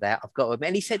sound of that. I've got to admit,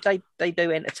 and he said they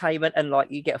do entertainment and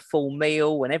like you get a full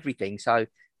meal and everything. So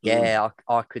yeah,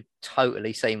 I could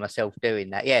totally see myself doing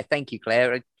that. Yeah, thank you,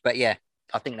 Claire. But yeah,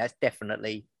 I think that's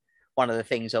definitely one of the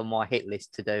things on my hit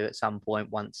list to do at some point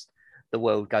once the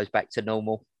world goes back to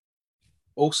normal.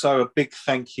 Also, a big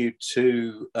thank you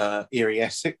to Erie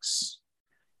Essex,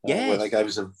 where they gave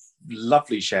us a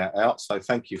lovely shout out. So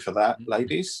thank you for that,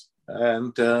 ladies.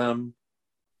 And go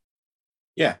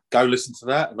listen to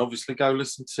that, and obviously go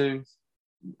listen to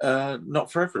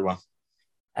Not For Everyone.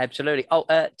 Absolutely. Oh,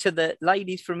 to the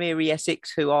ladies from Erie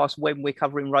Essex who asked when we're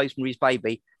covering Rosemary's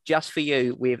Baby, just for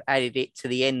you, we've added it to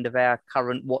the end of our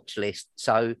current watch list.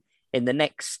 So in the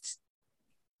next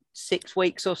 6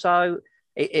 weeks or so,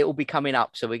 it will be coming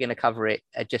up. So we're going to cover it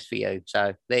just for you.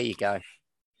 So there you go.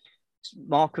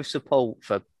 Mark of support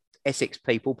for Essex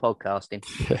People podcasting.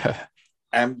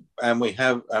 And we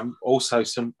have also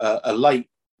some a late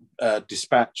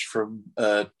dispatch from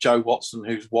Joe Watson,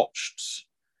 who's watched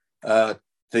the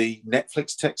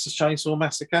Netflix Texas Chainsaw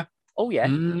Massacre. Oh yeah.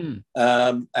 And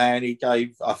he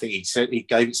gave it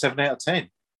 7 out of 10.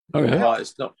 Oh yeah. Like,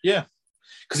 it's not, yeah.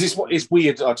 Because it's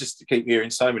weird. I just keep hearing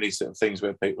so many sort of things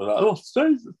where people are like, "Oh,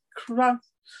 Jesus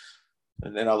Christ,"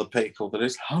 and then other people that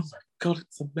is, "Oh my God,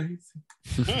 it's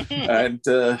amazing." And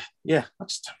yeah, I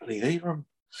just don't believe either of them.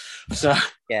 So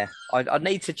yeah, I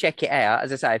need to check it out.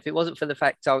 As I say, if it wasn't for the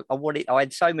fact I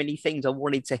had so many things I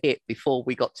wanted to hit before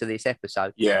we got to this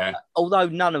episode. Yeah. Although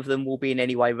none of them will be in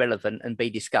any way relevant and be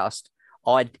discussed,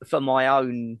 for my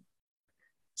own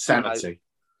sanity.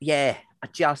 Yeah,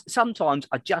 sometimes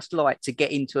I just like to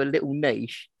get into a little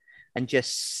niche and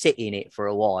just sit in it for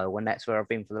a while, and that's where I've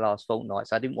been for the last fortnight.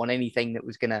 So I didn't want anything that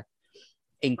was going to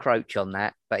encroach on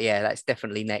that. But yeah, that's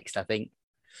definitely next, I think.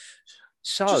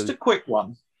 So just a quick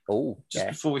one. Oh, just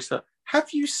before we start,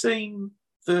 have you seen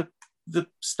the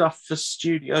stuff for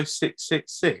Studio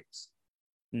 666?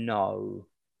 No.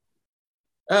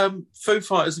 Foo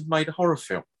Fighters have made a horror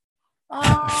film.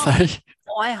 Oh,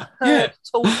 I heard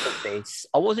talk of this.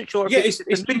 I wasn't sure if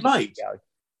it's been made.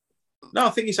 No, I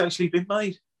think it's actually been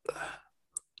made.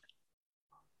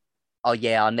 Oh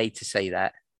yeah, I need to see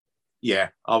that. Yeah,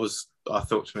 I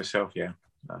thought to myself, yeah.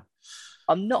 No.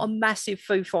 I'm not a massive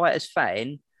Foo Fighters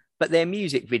fan, but their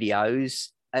music videos,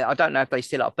 I don't know if they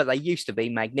still are, but they used to be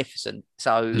magnificent.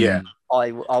 So yeah,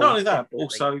 I not only that, but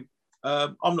also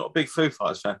I'm not a big Foo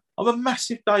Fighters fan. I'm a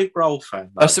massive Dave Grohl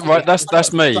fan. That's right.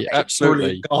 That's me.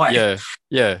 Absolutely.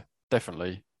 Yeah,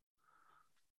 definitely.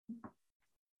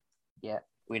 Yeah,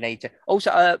 we need to.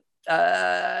 Also,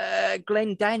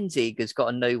 Glenn Danzig has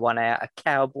got a new one out, a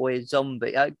cowboy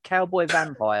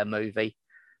vampire movie.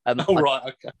 Right.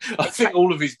 Okay. I think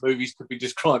all of his movies could be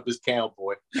described as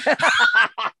cowboy.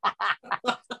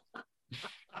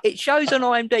 It shows on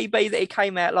IMDb that it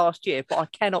came out last year, but I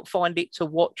cannot find it to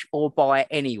watch or buy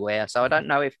anywhere. So I don't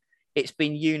know if it's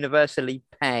been universally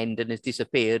panned and has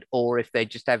disappeared, or if they're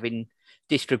just having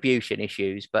distribution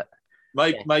issues. But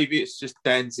maybe it's just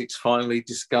Danzig's finally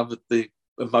discovered the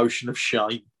emotion of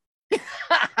shame.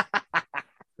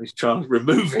 He's trying to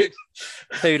remove it.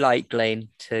 Too late, Glenn.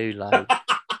 Too late.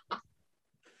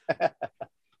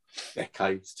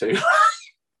 Decades too.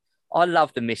 I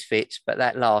love the Misfits, but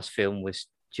that last film was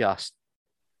just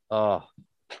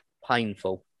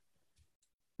painful.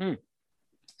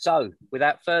 So,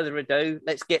 without further ado,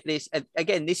 let's get this.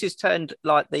 Again, this has turned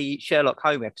like the Sherlock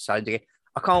Holmes episode again.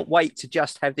 I can't wait to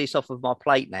just have this off of my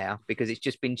plate now because it's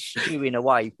just been stewing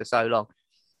away for so long.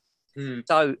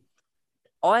 So,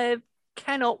 I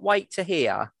cannot wait to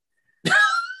hear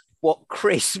what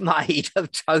Chris made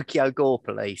of Tokyo Gore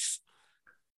Police.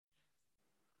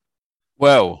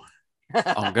 Well,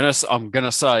 I'm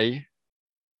gonna say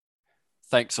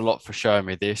thanks a lot for showing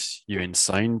me this, you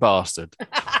insane bastard.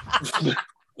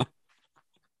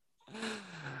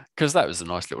 Because that was a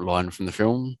nice little line from the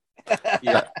film.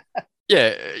 Yeah.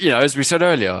 Yeah, as we said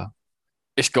earlier,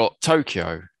 it's got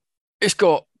Tokyo, it's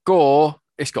got gore,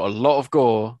 it's got a lot of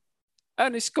gore,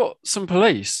 and it's got some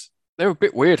police. They're a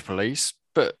bit weird police,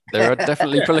 but there are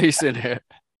definitely police in it.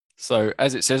 So,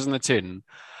 as it says on the tin,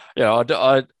 I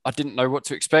didn't know what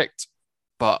to expect,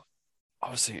 but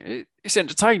I was thinking, it's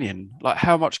entertaining. Like,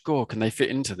 how much gore can they fit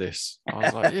into this? I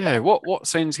was like, yeah, what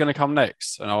scene's going to come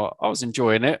next? And I was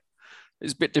enjoying it.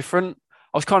 It's a bit different.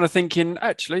 I was kind of thinking,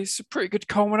 actually, it's a pretty good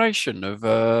culmination of,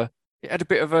 it had a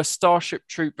bit of a Starship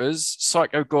Troopers,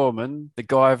 Psycho Gorman, The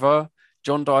Guyver,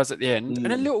 John dies at the end,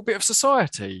 and a little bit of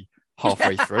Society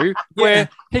halfway through, where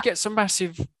he gets a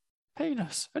massive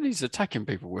penis and he's attacking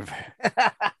people with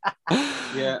it.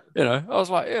 Yeah. I was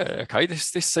like, yeah, okay,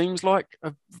 this seems like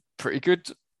a pretty good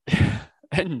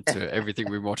end to everything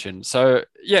we're watching. So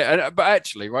yeah, but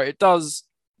actually, right, it does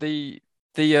the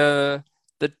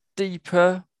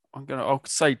deeper, I'll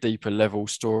say deeper level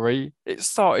story. It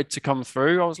started to come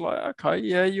through. I was like, okay,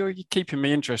 yeah, you're keeping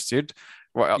me interested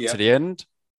right up to the end.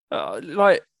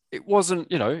 Like, it wasn't,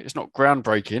 it's not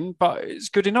groundbreaking, but it's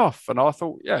good enough. And I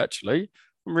thought, yeah, actually,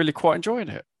 I'm really quite enjoying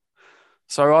it.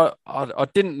 So I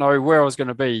didn't know where I was going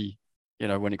to be,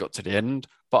 when it got to the end,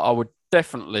 but I would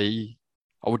definitely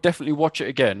watch it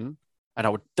again, and I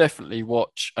would definitely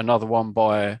watch another one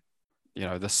by,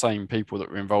 the same people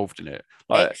that were involved in it.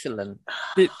 Like, excellent.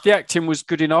 The acting was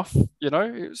good enough,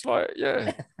 it was like,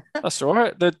 yeah, that's all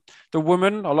right. The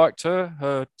woman, I liked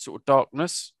her sort of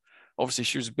darkness. Obviously,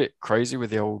 she was a bit crazy with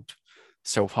the old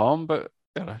self-harm, but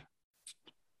you know.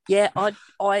 Yeah,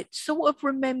 I sort of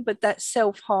remembered that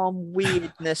self-harm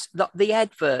weirdness, like the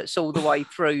adverts all the way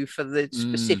through for the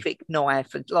specific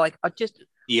knife, and like I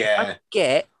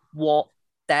get what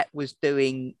that was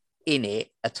doing in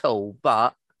it at all,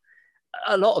 but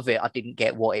a lot of it I didn't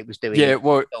get what it was doing. Yeah,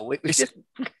 well, it was just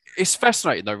it's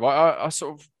fascinating though, right? I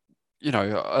sort of, you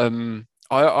know,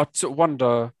 I sort of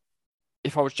wonder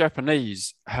if I was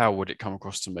Japanese, how would it come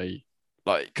across to me?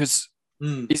 Like, because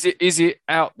is it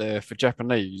out there for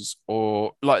Japanese,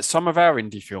 or like some of our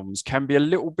indie films can be a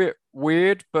little bit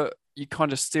weird, but you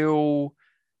kind of still,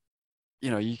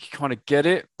 you know, you kind of get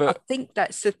it. But I think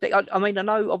that's the thing. I mean, I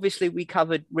know obviously we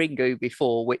covered Ringu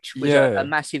before, which was a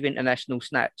massive international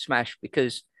smash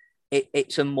because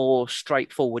it's a more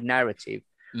straightforward narrative.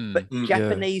 But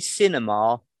Japanese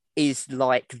cinema is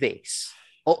like this.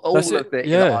 All of it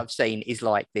that I've seen is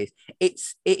like this.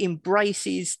 It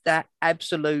embraces that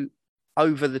absolute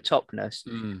over the topness,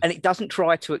 and it doesn't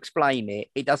try to explain it.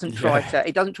 It doesn't try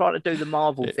to do the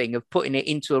Marvel thing of putting it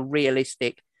into a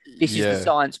realistic. This is the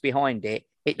science behind it.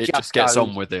 It just gets goes,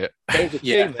 on with it. There's a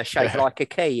tumor shaped like a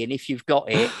key, and if you've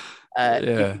got it, you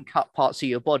can cut parts of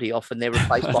your body off, and they're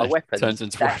replaced by weapons. Turns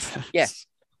into weapons. Yeah,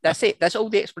 that's it. That's all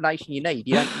the explanation you need.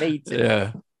 You don't need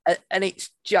to. And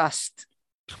it's just.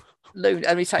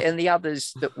 I mean, and the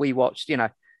others that we watched, you know,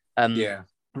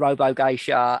 Robo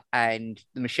Geisha and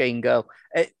the Machine Girl,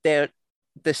 they're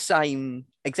the same,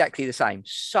 exactly the same.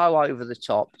 So over the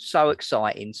top, so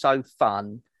exciting, so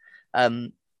fun,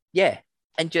 and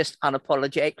just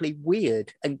unapologetically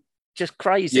weird and just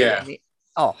crazy. Yeah.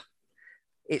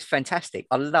 It's fantastic.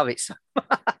 I love it so much.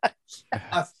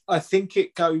 I think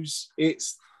it goes.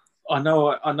 I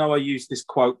know I use this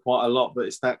quote quite a lot, but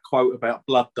it's that quote about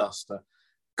Bloodduster.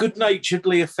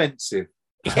 Good-naturedly offensive.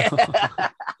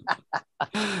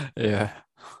 Yeah.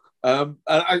 And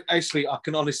I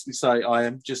can honestly say I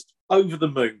am just over the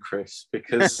moon, Chris,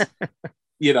 because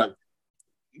you know,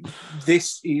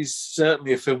 this is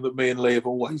certainly a film that me and Lee have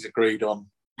always agreed on,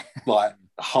 like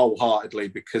wholeheartedly,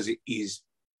 because it is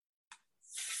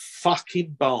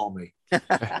fucking balmy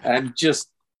and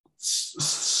just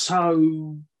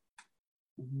so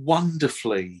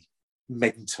wonderfully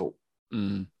mental.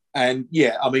 And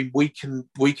I mean, we can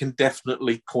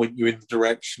definitely point you in the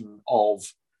direction of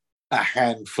a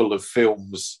handful of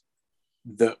films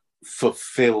that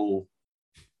fulfill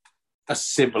a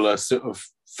similar sort of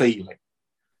feeling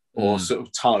or sort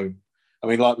of tone. I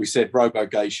mean, like we said, Robo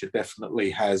Geisha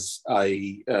definitely has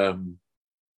it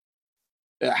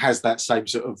has that same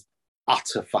sort of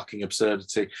utter fucking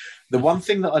absurdity. The one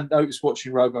thing that I noticed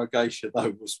watching Robo Geisha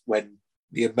though was when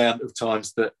the amount of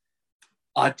times that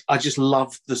I just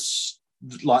love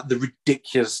the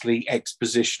ridiculously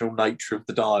expositional nature of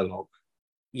the dialogue.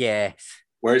 Yes.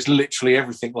 Where it's literally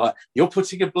everything like, you're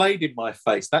putting a blade in my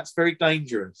face. That's very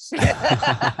dangerous.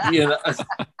 You know?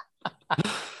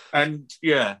 And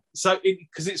so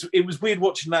because it was weird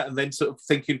watching that and then sort of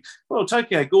thinking, well,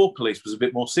 Tokyo Gore Police was a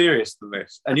bit more serious than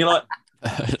this. And you're like,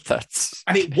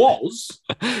 and it was.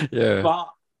 But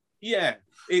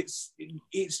it's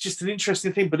just an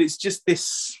interesting thing, but it's just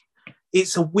this.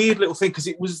 It's a weird little thing because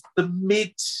it was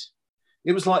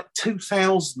it was like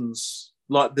 2000s,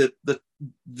 like the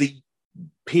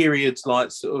periods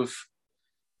like sort of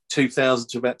 2000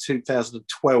 to about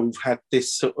 2012 had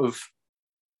this sort of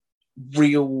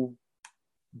real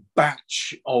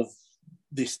batch of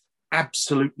this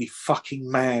absolutely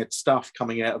fucking mad stuff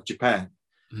coming out of Japan.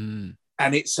 And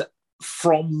it's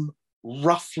from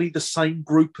roughly the same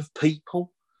group of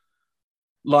people.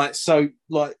 Like the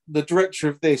director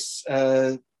of this,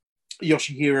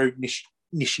 Yoshihiro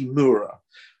Nishimura,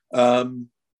 and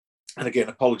again,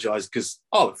 apologise because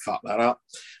I'll fuck that up.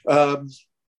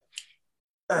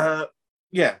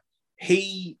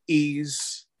 He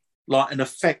is like an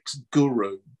effects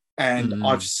guru, and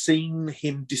I've seen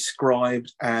him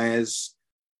described as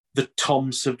the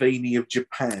Tom Savini of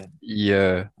Japan.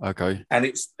 Yeah, okay.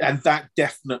 And that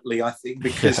definitely, I think,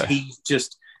 because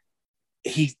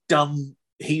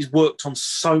he's worked on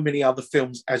so many other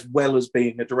films as well as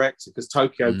being a director, because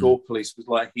Tokyo Gore Police was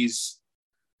like it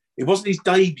wasn't his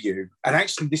debut. And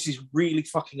actually, this is really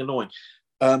fucking annoying.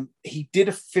 He did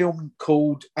a film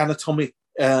called Anatomia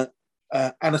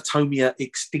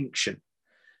Extinction.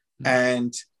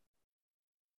 And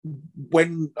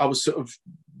when I was sort of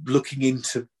looking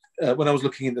into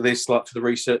this, like for the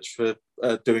research for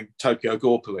doing Tokyo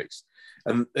Gore Police,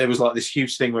 and there was like this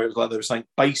huge thing where it was like they were saying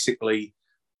basically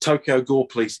Tokyo Gore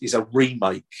Police is a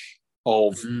remake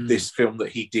of this film that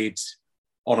he did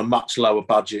on a much lower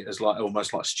budget as like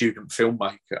almost like student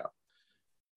filmmaker.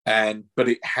 but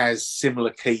it has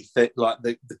similar like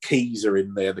the keys are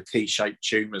in there, the key-shaped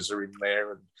tumors are in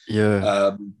there, and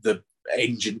the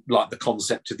engine, like the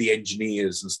concept of the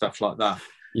engineers and stuff like that.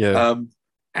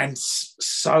 And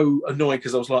so annoying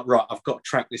because I was like, right, I've got to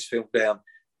track this film down.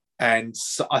 And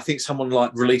so I think someone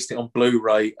like released it on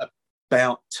Blu-ray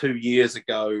about 2 years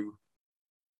ago,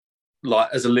 like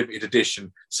as a limited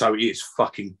edition. So it is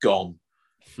fucking gone.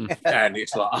 And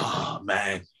it's like, oh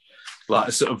man,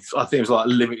 like sort of, I think it was like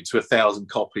limited to 1,000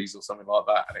 copies or something like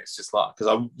that. And it's just like, because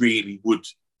I really would,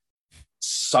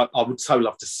 I would so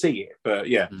love to see it. But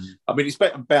yeah, I mean, it's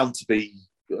bound to be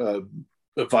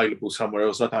available somewhere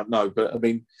else. I don't know, but I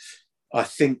mean, I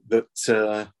think that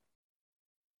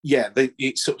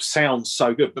it sort of sounds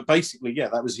so good. But basically, yeah,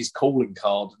 that was his calling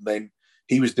card. And then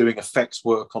he was doing effects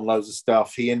work on loads of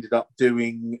stuff. He ended up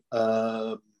doing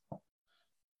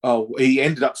he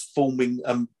ended up forming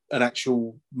an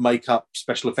actual makeup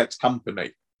special effects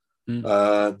company,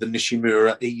 the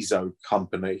Nishimura Izo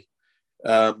company,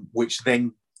 which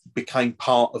then became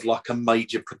part of like a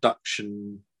major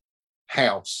production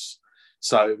house.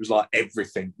 So it was like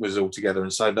everything was all together,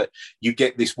 and so that you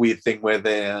get this weird thing where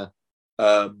they're,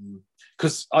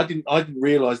 because I didn't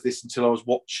realize this until I was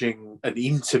watching an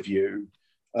interview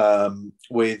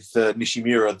with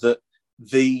Nishimura, that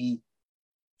the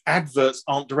adverts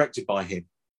aren't directed by him.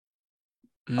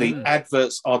 The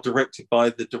adverts are directed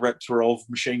by the director of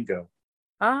Machine Girl.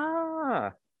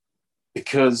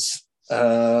 Because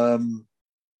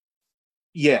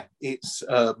it's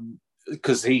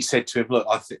because he said to him, look,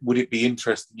 would it be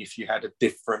interesting if you had a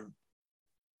different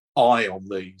eye on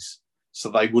these, so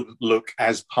they wouldn't look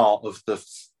as part of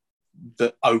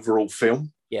the overall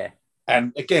film? Yeah.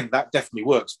 And again, that definitely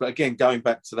works. But again, going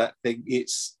back to that thing,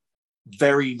 it's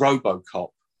very RoboCop.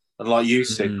 And like you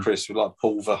said, Chris, with like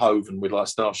Paul Verhoeven with like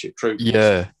Starship Troopers.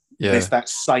 Yeah. There's that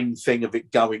same thing of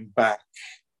it going back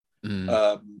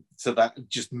to that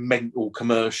just mental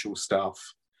commercial stuff.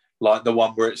 Like the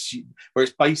one where it's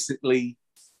basically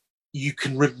you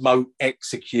can remote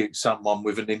execute someone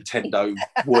with a Nintendo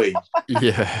Wii.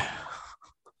 Yeah.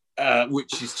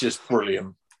 Which is just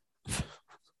brilliant.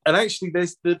 And actually,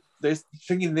 there's the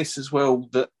thing in this as well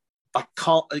that I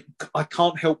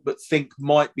can't help but think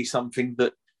might be something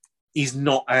that is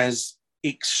not as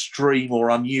extreme or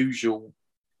unusual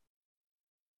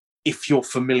if you're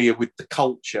familiar with the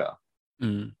culture.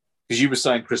 Because you were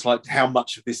saying, Chris, like how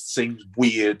much of this seems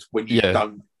weird when you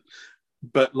don't.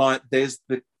 But like, there's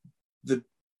the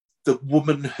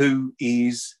woman who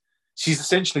she's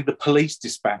essentially the police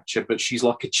dispatcher, but she's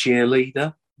like a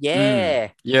cheerleader.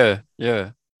 Yeah. Yeah.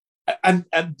 And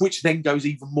which then goes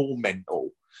even more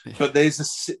mental. But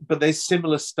there's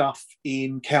similar stuff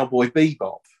in Cowboy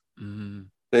Bebop.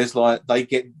 There's like they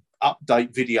get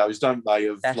update videos, don't they?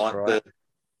 Of That's like right.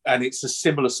 and it's a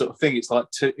similar sort of thing. It's like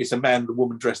it's a man and a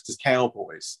woman dressed as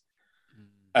cowboys,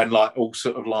 and like all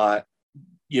sort of like,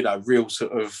 you know, real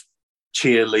sort of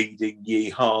cheerleading,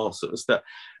 yeehaw sort of stuff.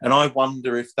 And I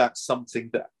wonder if that's something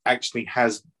that actually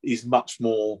is much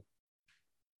more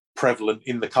prevalent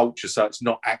in the culture, so it's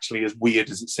not actually as weird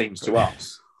as it seems to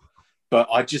us. But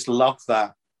I just love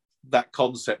that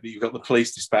concept that you've got the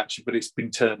police dispatcher, but it's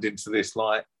been turned into this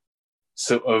like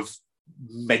sort of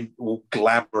mental,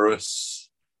 glamorous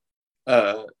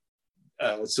sort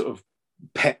of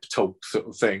pep talk sort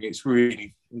of thing. It's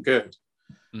really good.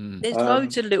 There's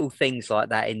loads of little things like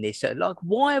that in this. Like,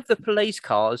 why have the police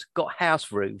cars got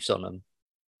house roofs on them?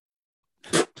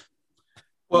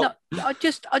 Well, no,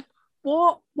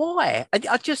 why?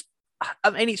 I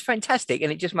mean, it's fantastic,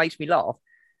 and it just makes me laugh.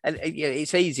 And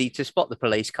it's easy to spot the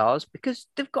police cars because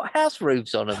they've got house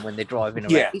roofs on them when they're driving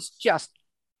around. Yeah. It's just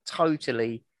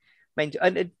totally mental.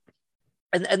 And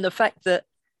the fact that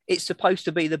it's supposed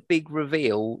to be the big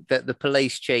reveal that the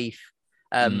police chief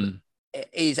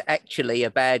is actually a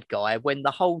bad guy when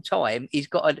the whole time he's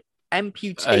got an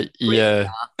amputee.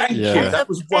 Thank you. That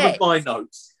was one of my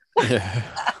notes. Yeah.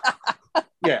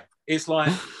 Yeah. It's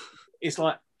like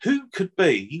who could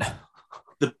be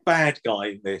the bad guy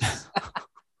in this?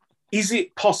 Is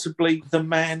it possibly the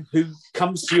man who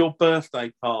comes to your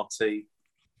birthday party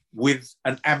with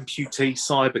an amputee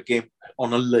cyber gimp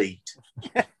on a lead?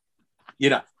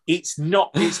 You know, it's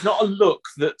not a look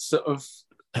that sort of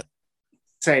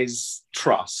says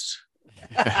trust.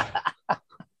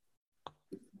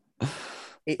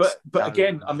 But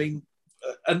again, I mean,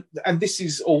 and this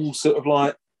is all sort of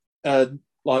like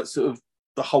sort of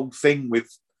the whole thing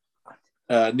with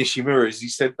Nishimura, is he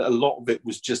said that a lot of it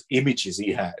was just images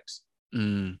he had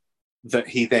that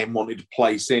he then wanted to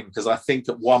place in, because I think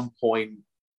at one point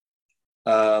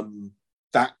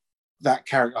that that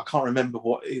character, I can't remember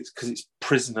what it's because it's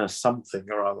prisoner something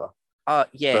or other.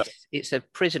 Yes, it's a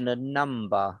prisoner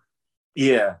number.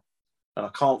 Yeah, and I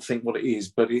can't think what it is,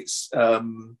 but it's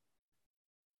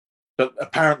but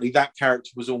apparently that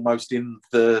character was almost in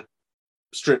the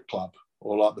strip club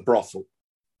or like the brothel,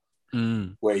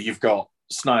 where you've got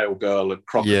Snail Girl and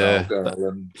Crocodile Girl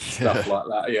and stuff like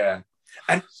that. Yeah,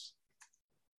 and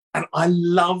I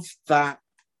love that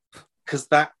because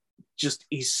that just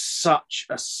is such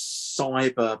a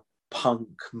cyberpunk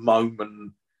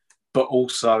moment, but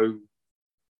also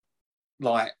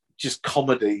like just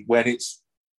comedy when it's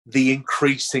the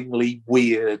increasingly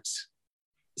weird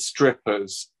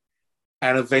strippers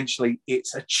and eventually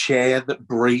it's a chair that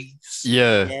breathes.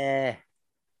 Yeah.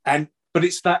 But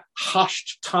it's that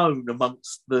hushed tone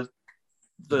amongst the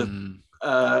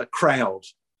crowd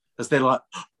as they're like,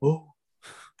 oh,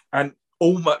 and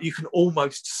you can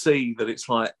almost see that it's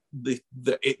like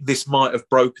this might have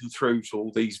broken through to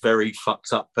all these very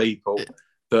fucked up people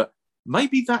that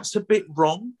maybe that's a bit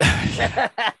wrong.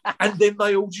 And then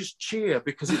they all just cheer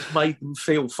because it's made them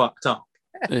feel fucked up.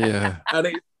 Yeah.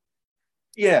 And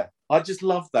I just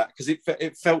love that because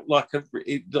it felt like it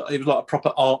was like a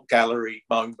proper art gallery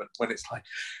moment when it's like,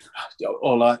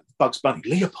 or like Bugs Bunny,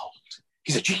 Leopold,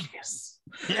 he's a genius.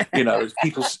 You know,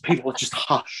 people are just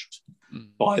hushed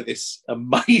by this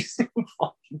amazing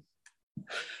fucking.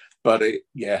 But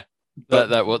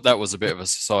that was a bit of a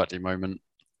society moment.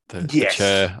 The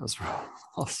chair as well.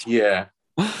 Yeah,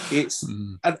 it's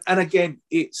and again,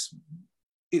 it's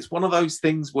one of those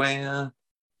things where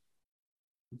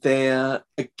there's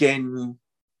a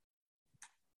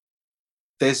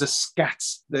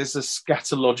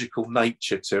scatological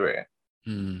nature to it,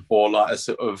 or like a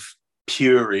sort of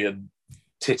Purian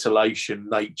titillation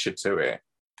nature to it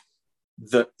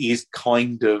that is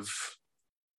kind of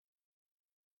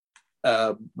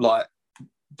like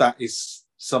that is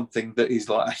something that is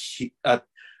like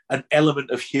an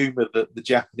element of humour that the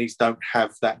Japanese don't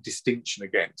have that distinction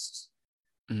against.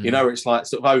 You know, it's like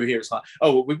sort of over here, it's like,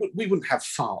 oh, we wouldn't have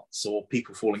farts or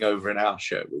people falling over in our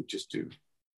show. We'd just do,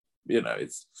 you know,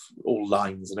 it's all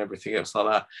lines and everything else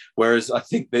like that. Whereas I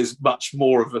think there's much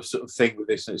more of a sort of thing with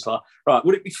this. And it's like, right,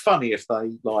 would it be funny if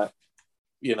they like,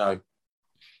 you know,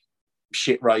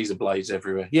 shit razor blades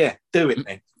everywhere? Yeah, do it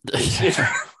then.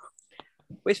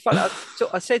 It's funny.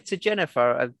 I said to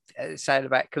Jennifer, saying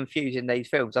about confusing these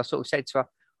films, I sort of said to her,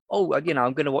 oh, you know,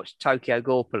 I'm going to watch Tokyo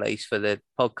Gore Police for the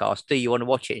podcast. Do you want to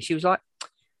watch it? And she was like, is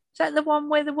that the one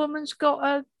where the woman's got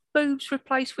her boobs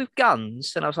replaced with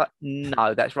guns? And I was like,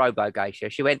 no, that's Robo Geisha.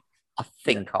 She went, I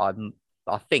think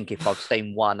if I've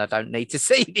seen one, I don't need to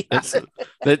see the other.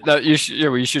 No, you should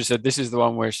have said this is the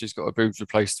one where she's got her boobs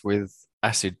replaced with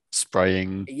acid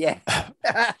spraying. Yeah.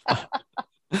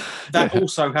 That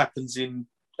also happens in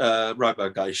Robo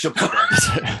Geisha.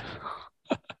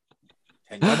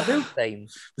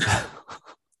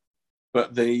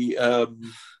 But the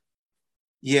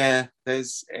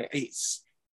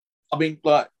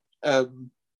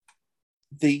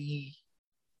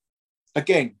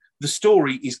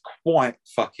story is quite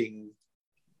fucking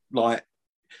like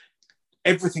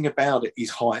everything about it is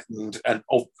heightened and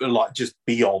like just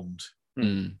beyond.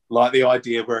 Like the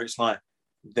idea where it's like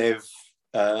they've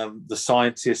the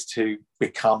scientist who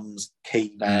becomes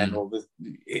Key Man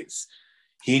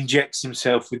he injects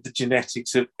himself with the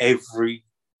genetics of every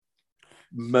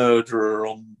murderer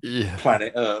on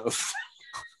planet Earth.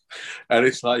 And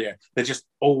it's like, they're just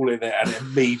all in it. And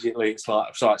immediately it's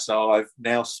like, so I've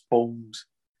now spawned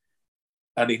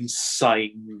an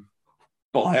insane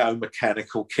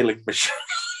biomechanical killing machine.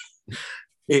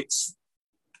 It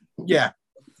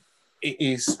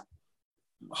is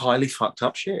highly fucked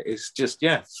up shit. It's just,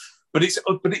 but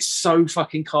it's so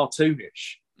fucking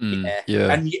cartoonish.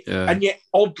 And yet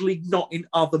oddly not in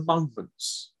other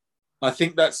moments. I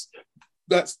think that's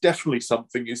definitely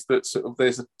something, is that sort of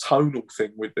there's a tonal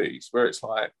thing with these where it's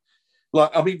like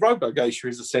I mean, Robo Geisha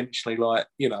is essentially like,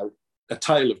 you know, a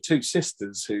tale of two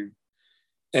sisters who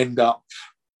end up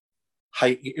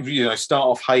hating, you know, start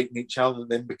off hating each other,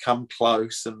 then become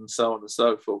close and so on and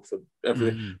so forth and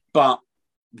everything, but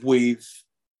with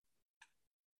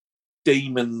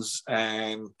demons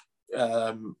and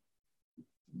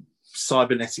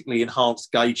cybernetically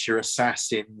enhanced geisha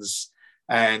assassins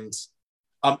and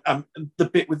the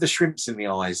bit with the shrimps in the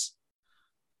eyes.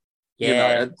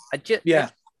 And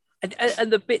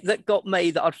the bit that got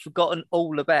me that I'd forgotten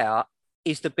all about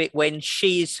is the bit when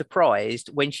she is surprised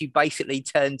when she basically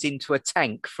turns into a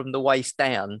tank from the waist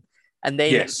down and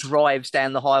then drives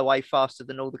down the highway faster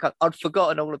than all the cars. I'd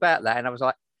forgotten all about that, and I was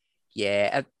like,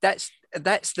 that's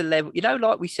the level, you know,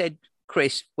 like we said,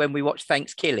 Chris, when we watched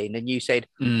Thanksgiving, and you said,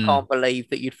 "Can't believe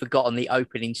that you'd forgotten the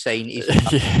opening scene is a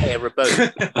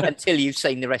reboot," until you've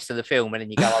seen the rest of the film, and then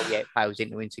you go, "Oh yeah, it pales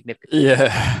into insignificance."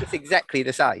 Yeah, It's exactly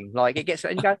the same. Like it gets,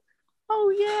 and you go, "Oh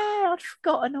yeah, I'd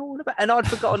forgotten all about," and I'd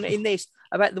forgotten in this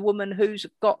about the woman who's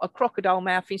got a crocodile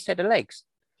mouth instead of legs,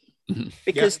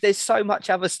 because there's so much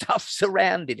other stuff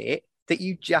surrounding it that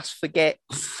you just forget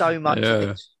so much of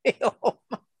this film.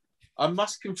 I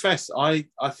must confess, I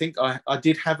think I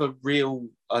did have a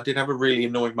really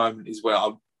annoying moment as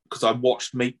well, because I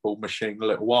watched Meatball Machine a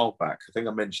little while back. I think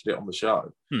I mentioned it on the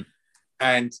show,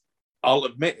 and I'll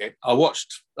admit it. I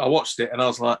watched it, and I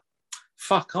was like,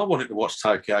 "Fuck!" I wanted to watch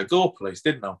Tokyo Gore Police,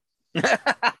 didn't I?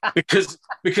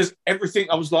 because everything,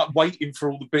 I was like waiting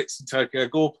for all the bits in Tokyo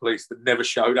Gore Police that never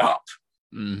showed up,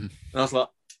 and I was like,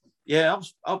 "Yeah,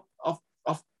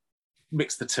 I've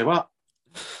mixed the two up."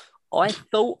 I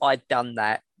thought I'd done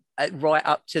that right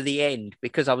up to the end,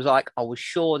 because I was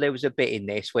sure there was a bit in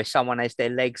this where someone has their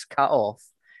legs cut off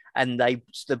and the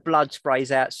blood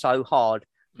sprays out so hard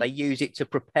they use it to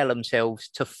propel themselves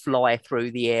to fly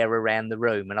through the air around the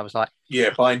room. And I was like,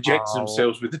 by injecting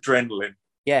themselves with adrenaline.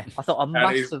 Yeah, I thought I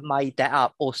must have made that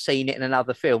up or seen it in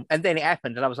another film. And then it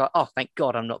happened, and I was like, oh, thank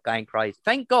God I'm not going crazy.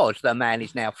 Thank God the man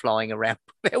is now flying around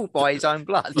propelled by his own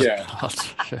blood. Yeah.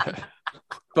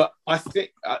 But I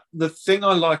think the thing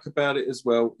I like about it as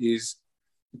well is,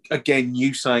 again,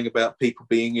 you saying about people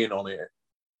being in on it,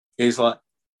 is like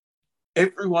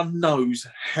everyone knows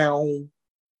how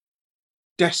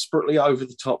desperately over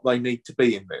the top they need to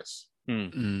be in this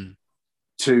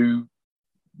to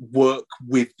work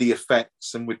with the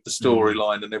effects and with the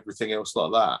storyline and everything else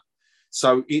like that.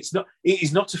 So it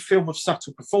is not a film of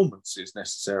subtle performances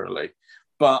necessarily,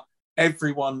 but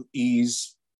everyone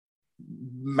is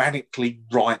manically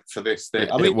right for this thing.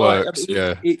 It works,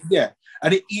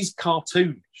 and it is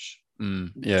cartoonish.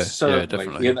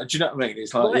 Definitely. Do you know what I mean?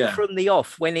 It's like right from the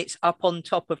off, when it's up on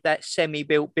top of that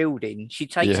semi-built building, she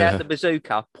takes out the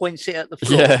bazooka, points it at the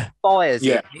floor, fires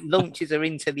it launches her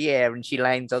into the air, and she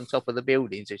lands on top of the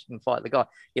building so she can fight the guy.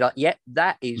 You're like,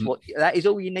 that is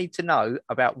all you need to know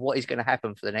about what is going to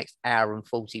happen for the next hour and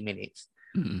 40 minutes.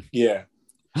 Yeah.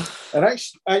 And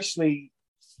actually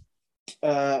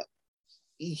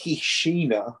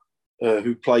Hishina,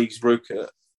 who plays Ruka,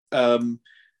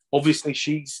 obviously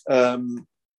she's the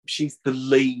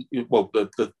lead,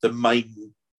 the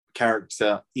main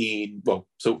character in,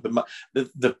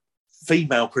 the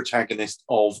female protagonist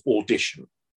of Audition.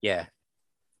 Yeah,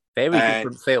 very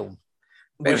different film.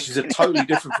 Which is a totally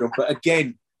different film, but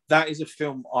again, that is a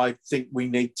film I think we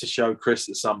need to show Chris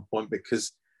at some point,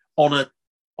 because on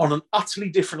an utterly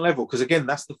different level. Because again,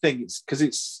 that's the thing. It's because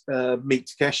it's Meet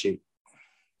Takeshi,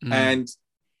 and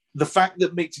the fact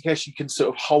that Meet Takeshi can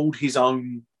sort of hold his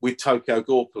own with Tokyo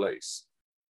Gore Police,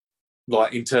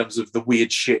 like in terms of the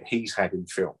weird shit he's had in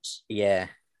films. Yeah.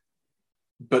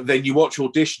 But then you watch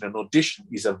Audition, and Audition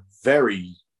is a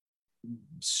very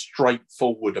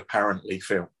straightforward, apparently,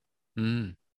 film.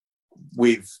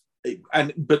 But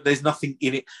there's nothing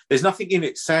in it. There's nothing in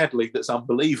it, sadly, that's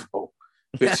unbelievable,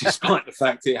 despite the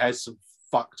fact it has some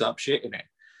fucked up shit in it.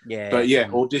 Yeah. But yeah,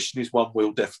 Audition is one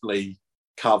we'll definitely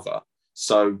cover.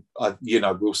 So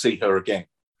we'll see her again.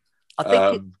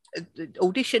 I think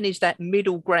Audition is that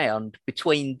middle ground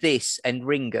between this and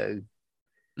Ringu.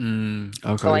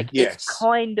 Okay. Like it's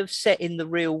kind of set in the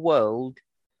real world,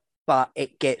 but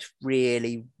it gets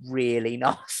really, really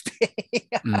nasty.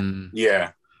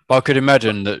 Yeah. But I could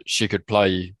imagine that she could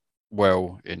play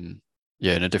well in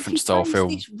a different style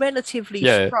film. It's relatively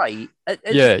straight.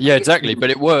 Exactly. But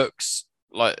it works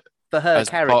like for her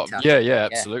character.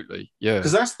 Absolutely. Yeah.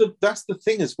 Because that's the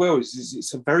thing as well, is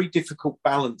it's a very difficult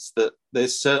balance that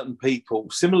there's certain people,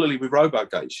 similarly with Robo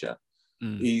Geisha,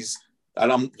 and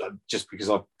I'm just because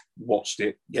I watched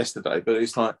it yesterday, but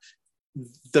it's like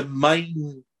the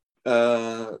main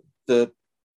the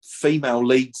female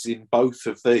leads in both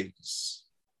of these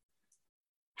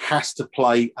has to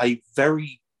play a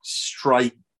very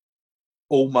straight,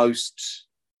 almost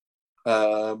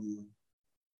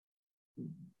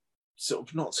sort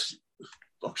of not,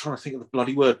 I'm trying to think of the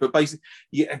bloody word, but basically,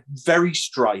 very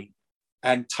straight,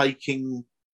 and taking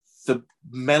the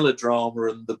melodrama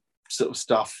and the sort of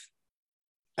stuff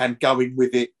and going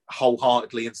with it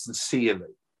wholeheartedly and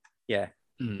sincerely. Yeah.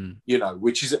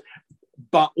 Which is,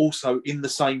 but also in the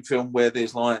same film where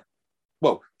there's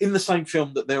in the same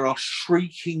film that there are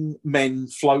shrieking men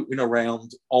floating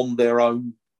around on their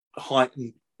own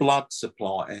heightened blood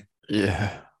supply.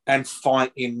 Yeah. And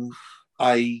fighting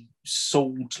a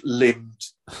sword-limbed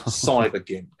cyber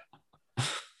gimp,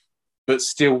 but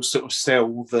still sort of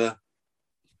sell the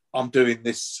I'm doing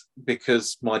this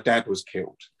because my dad was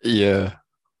killed. Yeah.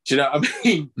 Do you know what I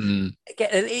mean?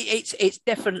 It's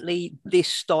definitely this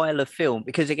style of film,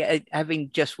 because again,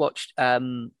 having just watched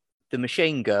The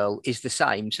Machine Girl is the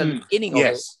same. So the beginning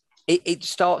of it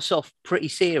starts off pretty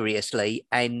seriously,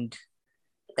 and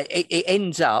it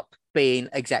ends up being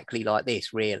exactly like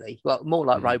this, really. Well, more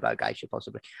like Robo-Geisha,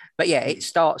 possibly. But yeah, it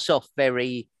starts off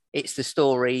it's the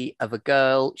story of a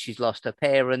girl. She's lost her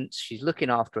parents. She's looking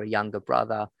after a younger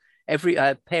brother.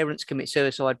 Her parents commit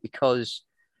suicide because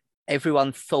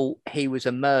everyone thought he was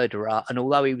a murderer. And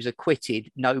although he was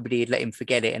acquitted, nobody had let him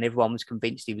forget it. And everyone was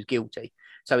convinced he was guilty.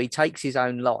 So he takes his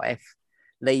own life,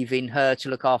 leaving her to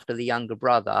look after the younger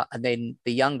brother. And then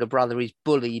the younger brother is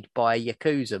bullied by a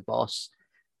Yakuza boss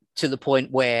to the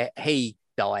point where he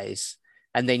dies.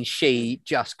 And then she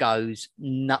just goes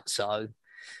nutso.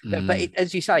 But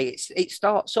as you say, it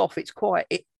starts off, it's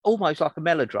almost like a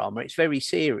melodrama. It's very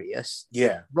serious.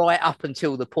 Yeah. Right up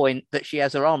until the point that she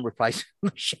has her arm replaced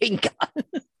with a machine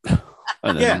gun.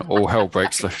 And then all hell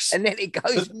breaks loose. And then it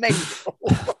goes mental.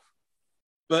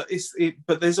 But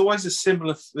but there's always a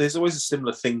similar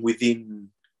thing within,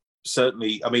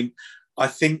 certainly. I mean, I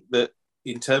think that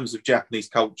in terms of Japanese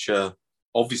culture,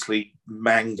 obviously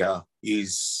manga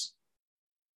is,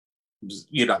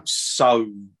 you know,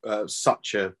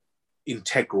 such a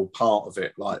integral part of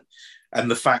it, like, and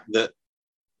the fact that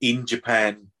in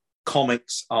Japan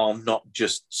comics are not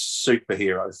just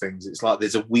superhero things. It's like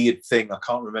there's a weird thing, I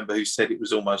can't remember who said it,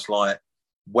 was almost like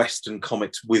Western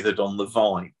comics withered on the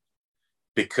vine,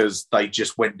 because they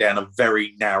just went down a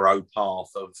very narrow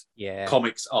path of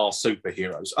comics are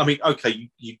superheroes. I mean, okay,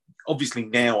 you obviously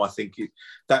now I think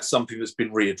that's something that's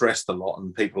been readdressed a lot,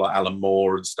 and people like Alan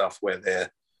Moore and stuff, where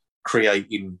they're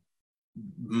creating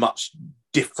much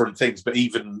different things. But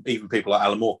even people like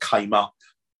Alan Moore came up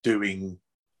doing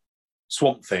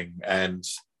Swamp Thing and,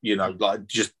 you know, like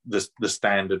just the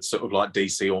standard sort of like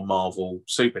DC or Marvel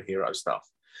superhero stuff.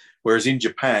 Whereas in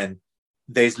Japan,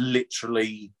 there's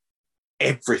literally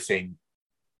everything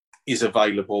is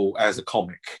available as a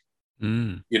comic.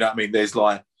 You know what I mean? There's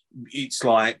like, it's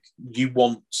like you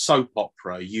want soap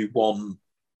opera, you want,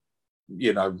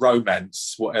 you know,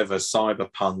 romance, whatever,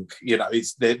 cyberpunk, you know,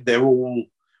 they're all,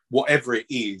 whatever it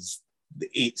is,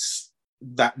 it's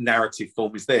that narrative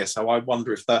form is there. So I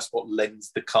wonder if that's what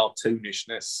lends the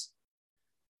cartoonishness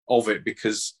of it,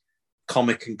 because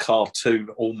comic and cartoon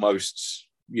almost,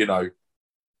 you know,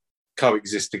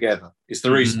 coexist together. It's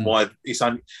the reason why it's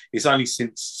only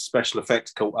since special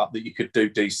effects caught up that you could do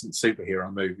decent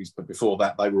superhero movies, but before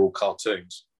that they were all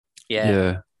cartoons.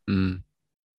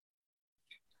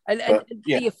 And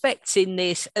the effects in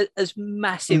this, as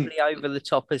massively over the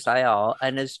top as they are,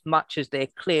 and as much as they're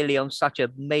clearly on such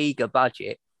a meager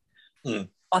budget,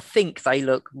 I think they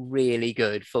look really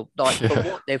good for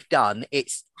what they've done.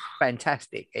 It's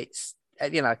fantastic. It's,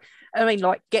 you know, I mean,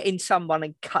 like getting someone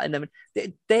and cutting them.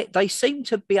 They seem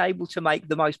to be able to make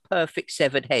the most perfect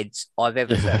severed heads I've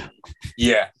ever seen.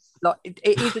 Like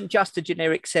it isn't just a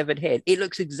generic severed head. It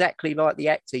looks exactly like the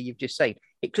actor you've just seen.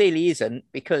 It clearly isn't,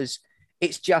 because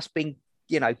it's just been,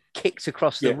 you know, kicked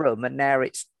across the room, and now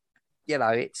it's, you know,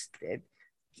 I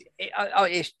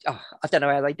don't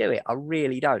know how they do it. I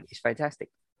really don't. It's fantastic.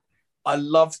 I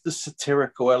love the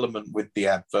satirical element with the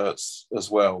adverts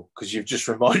as well, because you've just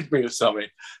reminded me of something.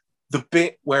 The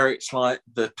bit where it's like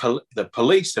the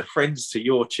police are friends to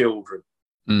your children,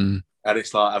 and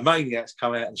it's like a maniac's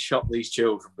come out and shot these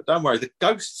children, but don't worry, the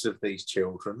ghosts of these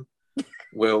children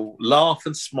will laugh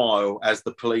and smile as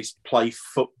the police play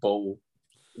football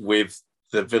with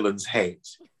the villain's head.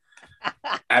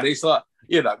 And it's like,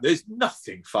 you know, there's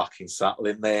nothing fucking subtle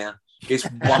in there. It's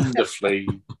wonderfully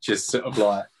just sort of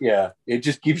like, it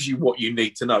just gives you what you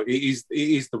need to know. It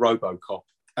is the RoboCop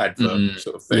advert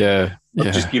sort of thing.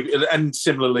 Just give it, and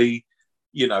similarly,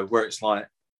 you know, where it's like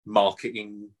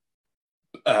marketing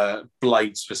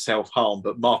blades for self-harm,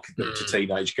 but market them to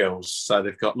teenage girls. So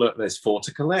they've got, look, there's 4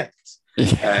 to collect.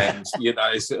 And, you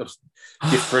know, sort of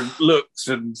different looks,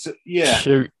 and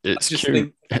cute. It's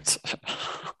cute.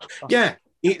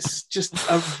 It's just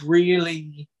a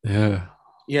really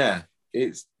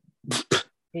it's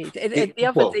the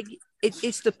other thing,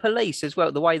 it's the police as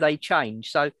well, the way they change.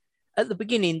 So at the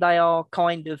beginning they are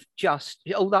kind of just,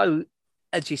 although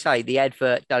as you say the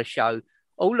advert does show,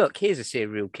 oh look, here's a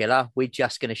serial killer, we're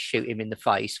just going to shoot him in the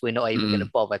face, we're not even going to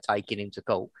bother taking him to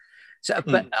court. So,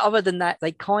 but other than that,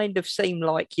 they kind of seem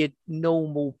like your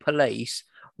normal police,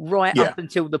 right up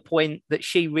until the point that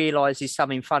she realises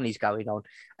something funny's going on.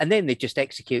 And then they're just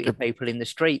executing people in the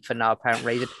street for no apparent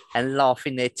reason and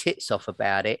laughing their tits off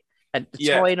about it, and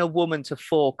tying a woman to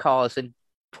 4 cars and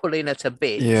pulling her to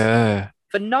bits.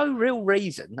 for no real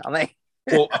reason. I mean,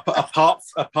 well, apart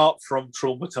from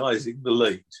traumatizing the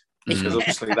lead, because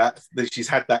obviously that she's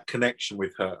had that connection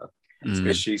with her,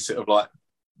 because she's sort of like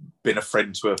been a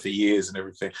friend to her for years and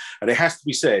everything. And it has to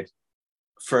be said,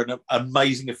 for an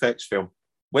amazing effects film,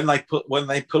 when they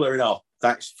pull her in half,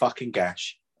 that's fucking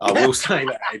gash. I will say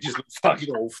that. It just looks fucking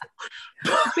awful.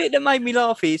 The bit that made me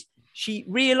laugh is she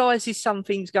realises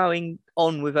something's going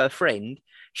on with her friend.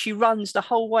 She runs the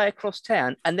whole way across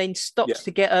town and then stops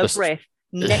to get her breath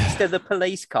next to the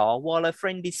police car while her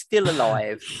friend is still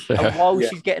alive. And while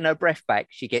she's getting her breath back,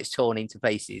 she gets torn into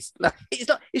pieces. Like,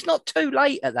 it's not too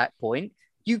late at that point.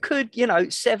 You could,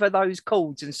 sever those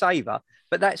cords and save her,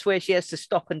 but that's where she has to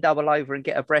stop and double over and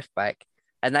get her breath back.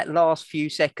 And that last few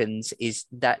seconds is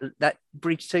that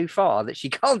bridge too far that she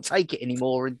can't take it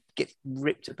anymore and gets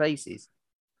ripped to pieces.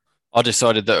 I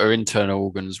decided that her internal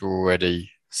organs were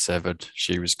already severed.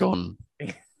 She was gone.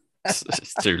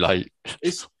 It's too late.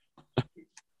 It's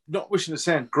not wishing to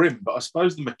sound grim, but I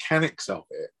suppose the mechanics of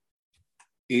it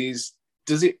is,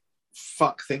 does it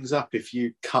fuck things up if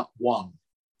you cut one?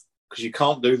 Because you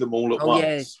can't do them all at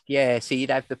once. Yeah. So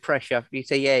you'd have the pressure. You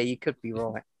say, yeah, you could be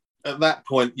right. At that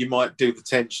point, you might do the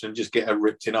tension and just get her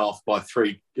ripped in half by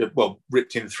three. Well,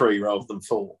 ripped in three rather than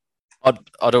four.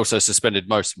 I'd also suspended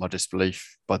most of my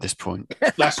disbelief by this point.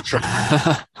 That's true.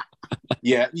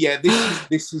 Yeah.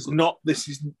 This is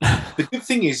the good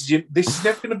thing is this is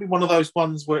never going to be one of those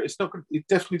ones where it's not. It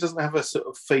definitely doesn't have a sort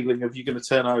of feeling of you're going to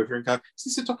turn over and go, "Is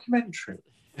this a documentary?"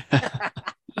 I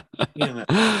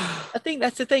think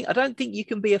that's the thing. I don't think you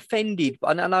can be offended.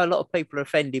 I know a lot of people are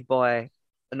offended by.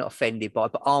 Not offended by,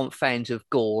 but aren't fans of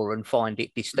gore and find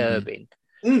it disturbing.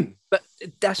 But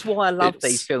that's why I love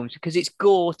these films, because it's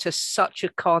gore to such a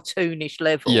cartoonish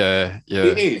level. Yeah.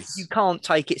 It is. You can't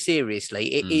take it seriously.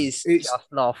 It's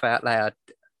just laugh out loud.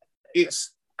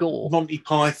 It's gore. Monty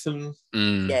Python.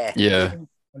 Yeah.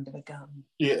 Under the gun.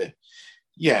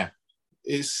 Yeah.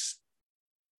 It's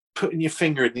putting your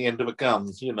finger in the end of a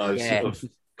gun, sort of.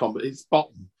 It's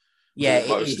bottom. Yeah,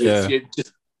 it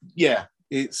is.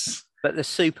 It's. But the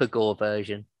super gore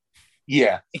version.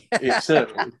 Yeah, it's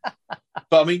certainly.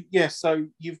 But I mean, so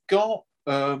you've got,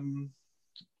 like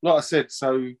I said,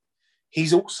 so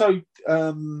he's also,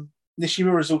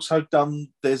 Nishimura's also done,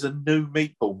 there's a new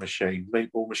Meatball Machine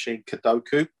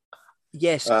Kadoku.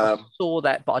 Yes, I saw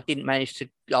that, but I didn't manage to,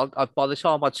 by the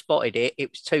time I'd spotted it,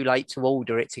 it was too late to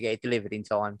order it to get it delivered in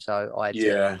time. So I had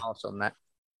to pass on that.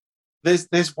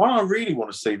 There's one I really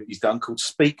want to see that he's done called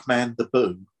Speak Man the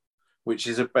Boo, which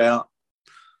is about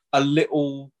a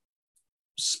little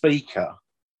speaker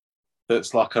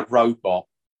that's like a robot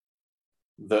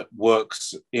that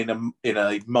works in a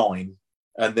mine,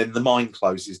 and then the mine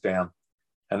closes down,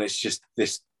 and it's just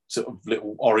this sort of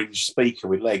little orange speaker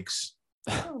with legs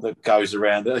that goes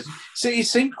around. So it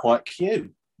seemed quite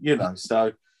cute,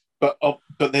 So, but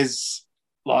there's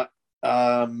like,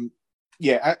 I mean,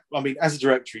 as a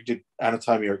director, he did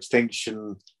Anatomia of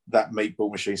Extinction, that Meatball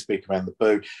Machine, Speak Man the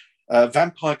Boo.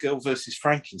 Vampire Girl versus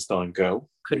Frankenstein Girl.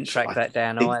 Couldn't track that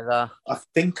down either. I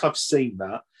think I've seen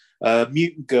that.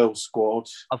 Mutant Girl Squad.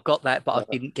 I've got that, but I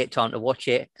didn't get time to watch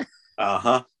it.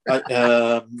 Hell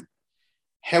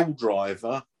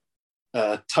Driver.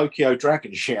 Tokyo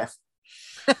Dragon Chef.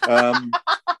 I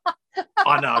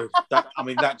know.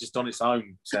 That just on its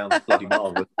own sounds bloody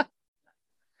marvellous.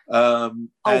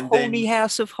 Horny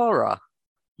House of Horror.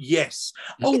 Yes.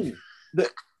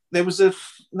 There was a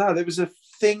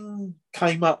thing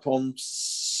came up on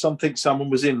something someone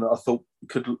was in that I thought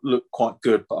could look quite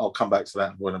good, but I'll come back to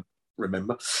that when I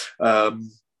remember. But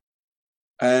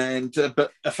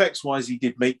effects wise, he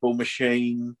did Meatball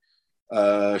Machine,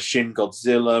 Shin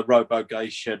Godzilla, Robo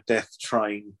Geisha, Death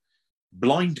Train,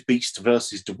 Blind Beast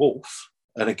versus Dwarf,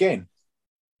 and again,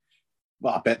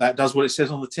 well, I bet that does what it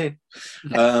says on the tin.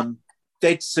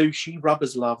 Dead Sushi,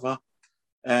 Rubber's Lover,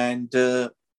 and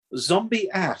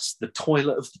Zombie Ass, The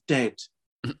Toilet of the Dead.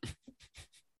 I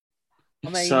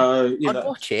mean, I'd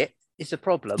watch it. It's a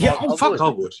problem. Yeah, I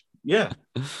would. Yeah.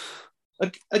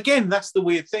 Again, that's the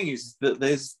weird thing, is that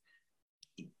there's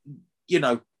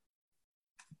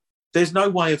no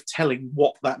way of telling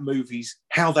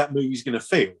how that movie's going to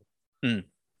feel.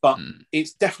 But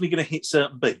it's definitely going to hit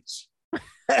certain beats.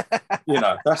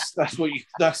 That's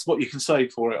what you can say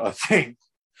for it, I think.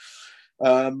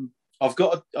 I've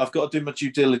got to do my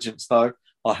due diligence, though.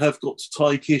 I have got to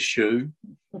take issue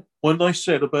when they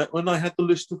had the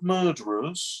list of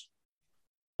murderers.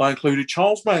 They included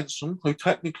Charles Manson, who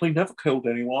technically never killed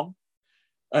anyone,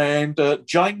 and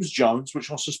James Jones,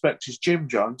 which I suspect is Jim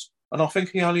Jones, and I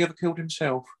think he only ever killed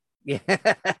himself. Yeah.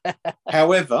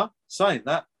 However, saying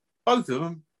that, both of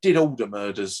them did order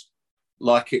murders.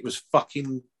 like it was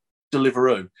fucking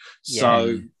Deliveroo.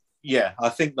 So, yeah, I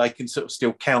think they can sort of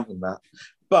still count on that.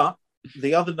 But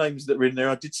the other names that were in there,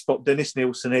 I did spot Dennis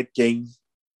Nielsen, Ed Gein.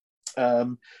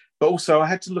 But also I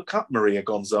had to look up Maria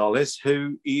Gonzalez,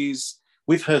 who is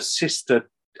with her sister,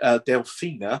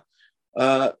 Delfina,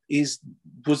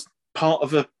 was part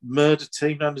of a murder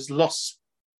team known as Los...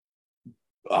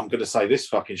 I'm going to say this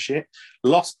fucking shit.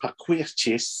 Los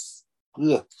Paquiches,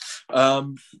 who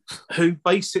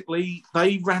basically,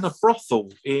 they ran a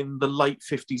brothel in the late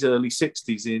 50s, early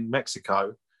 60s in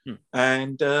Mexico.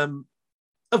 And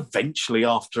eventually,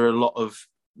 after a lot of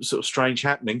sort of strange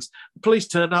happenings, the police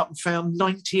turned up and found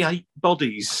 98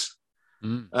 bodies.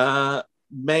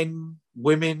 Men,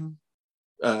 women,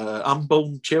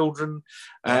 unborn children.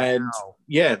 And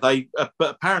yeah, they,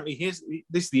 but apparently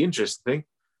this is the interesting thing.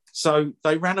 So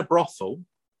they ran a brothel.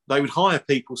 They would hire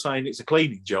people saying it's a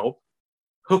cleaning job,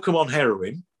 hook them on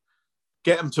heroin,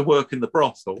 get them to work in the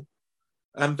brothel.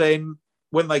 And then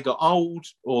when they got old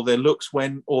or their looks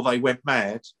went, or they went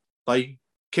mad, they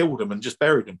killed them and just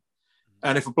buried them.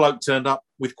 And if a bloke turned up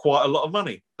with quite a lot of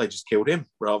money, they just killed him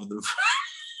rather than...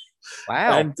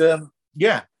 Wow. And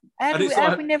yeah.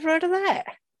 Have we never heard of that?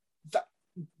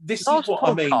 This Last is what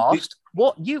podcast, I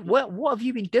mean. What have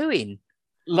you been doing?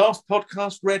 Last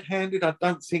podcast, Red Handed, I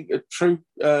don't think a true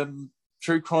crime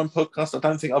podcast, I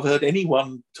don't think I've heard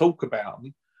anyone talk about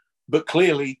them. But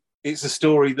clearly it's a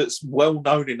story that's well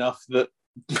known enough that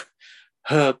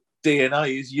her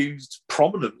DNA is used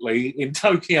prominently in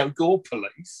Tokyo Gore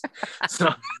Police.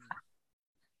 So,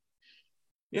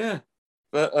 yeah.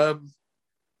 But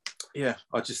yeah,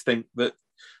 I just think that,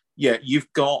 yeah,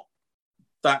 you've got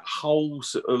that whole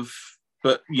sort of,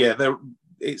 but yeah,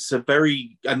 it's a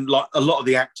very, and like a lot of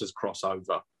the actors cross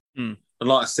over. And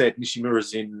like I said,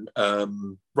 Nishimura's in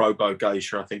Robo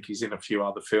Geisha. I think he's in a few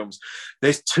other films.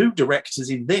 There's 2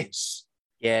 directors in this.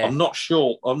 Yeah. I'm not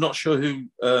sure who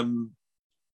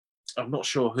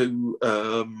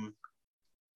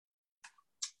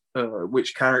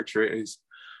which character it is.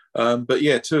 But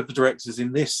yeah, 2 of the directors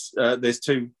in this, there's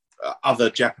 2 other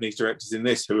Japanese directors in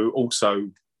this who also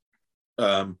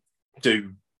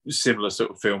do similar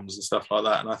sort of films and stuff like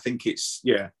that. And I think there's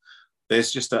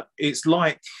just it's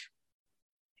like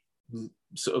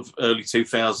sort of early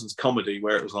 2000s comedy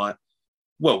where it was like,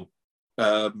 well,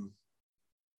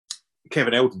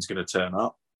 Kevin Eldon's going to turn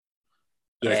up.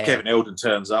 And if Kevin Eldon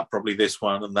turns up, probably this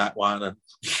one and that one, and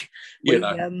you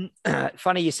know.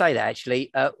 Funny you say that.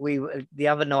 Actually, we the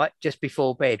other night just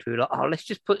before bed, we were like, "Oh, let's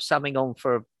just put something on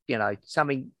for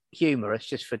something humorous,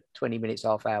 just for 20 minutes,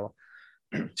 half hour."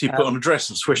 So you put on a dress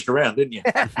and swished around, didn't you?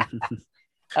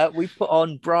 We put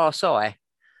on Brass Eye,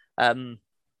 and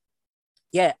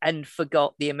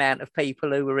forgot the amount of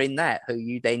people who were in that, who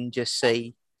you then just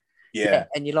see,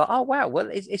 and you're like, "Oh wow, well,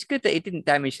 it's good that it didn't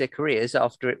damage their careers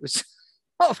after it was."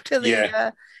 After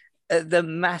the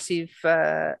massive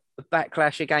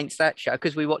backlash against that show,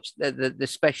 because we watched the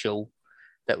special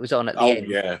that was on at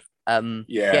the end. And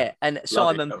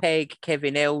Simon Pegg,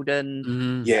 Kevin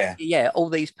Eldon, all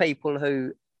these people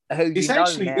who it's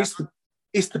actually now.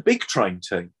 It's the Big Train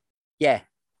team. Yeah,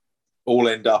 all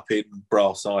end up in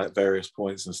Brass Eye at various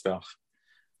points and stuff.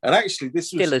 And actually,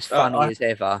 this was still as funny as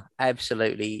ever.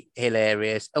 Absolutely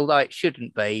hilarious. Although it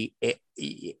shouldn't be, it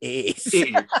is.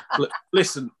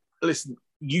 Listen.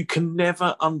 You can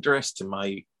never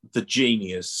underestimate the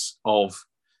genius of.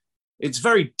 It's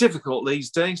very difficult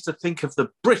these days to think of the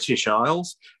British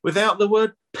Isles without the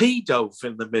word pedoph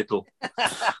in the middle.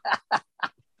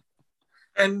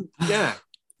 And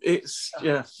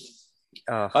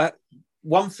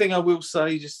one thing I will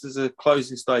say, just as a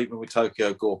closing statement with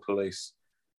Tokyo Gore Police,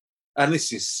 and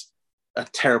this is a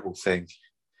terrible thing,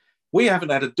 we haven't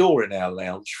had a door in our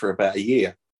lounge for about a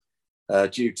year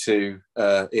due to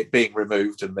it being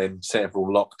removed and then several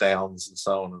lockdowns and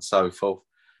so on and so forth.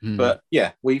 But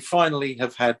yeah, we finally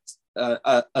have had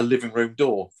a living room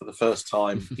door for the first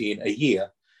time in a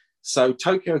year. So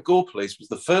Tokyo Gore Police was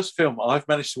the first film I've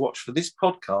managed to watch for this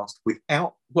podcast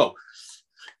without, well,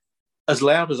 as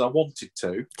loud as I wanted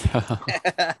to.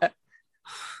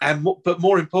 But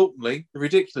more importantly, the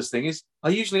ridiculous thing is I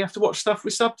usually have to watch stuff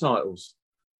with subtitles.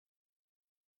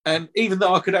 And even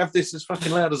though I could have this as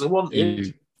fucking loud as I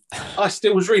wanted, I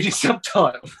still was reading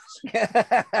subtitles.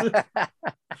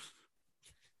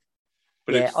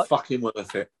 But it's fucking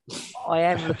worth it. I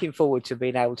am looking forward to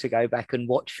being able to go back and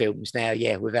watch films now,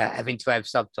 without having to have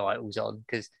subtitles on,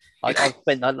 because I've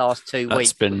spent the last 2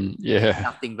 weeks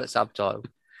nothing but subtitles.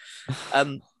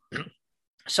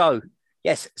 So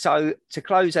to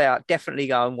close out, definitely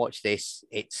go and watch this.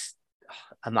 It's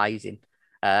amazing.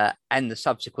 And the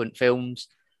subsequent films.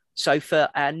 So for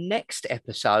our next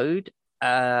episode,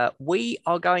 we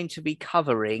are going to be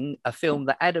covering a film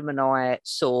that Adam and I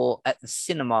saw at the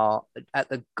cinema at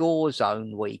the Gore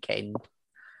Zone weekend.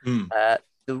 The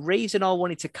reason I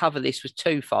wanted to cover this was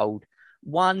twofold.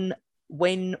 One,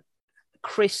 when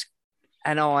Chris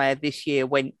and I this year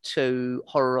went to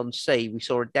Horror on Sea, we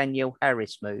saw a Danielle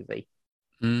Harris movie.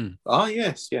 Oh,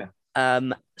 yes, yeah.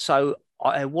 So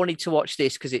I wanted to watch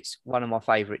this because it's one of my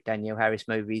favourite Danielle Harris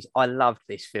movies. I loved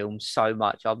this film so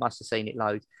much. I must have seen it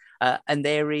loads. And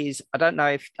there is, I don't know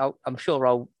if, I'm sure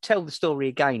I'll tell the story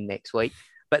again next week,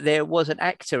 but there was an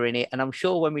actor in it. And I'm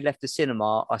sure when we left the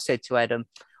cinema, I said to Adam,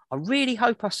 I really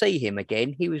hope I see him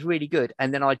again. He was really good.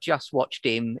 And then I just watched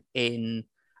him in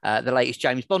the latest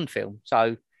James Bond film.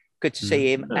 So good to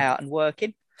see him out and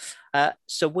working.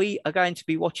 So we are going to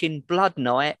be watching Blood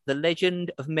Night, The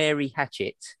Legend of Mary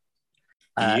Hatchett.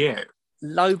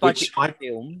 Low budget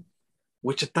film.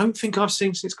 Which I don't think I've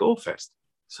seen since Gorefest.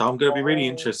 So I'm going to be really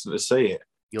interested to see it.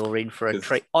 You're in for a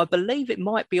treat. I believe it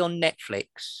might be on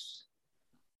Netflix.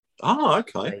 Oh,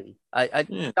 okay. I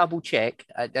double check.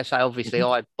 So obviously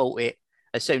I bought it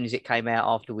as soon as it came out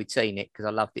after we'd seen it because I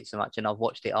loved it so much and I've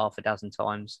watched it half a dozen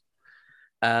times.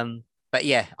 But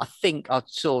yeah, I think I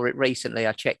saw it recently.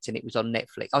 I checked and it was on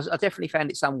Netflix. I definitely found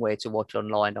it somewhere to watch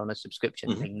online on a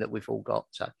subscription thing that we've all got.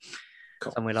 So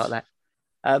somewhere like that.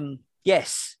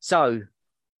 Yes. So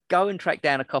go and track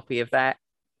down a copy of that.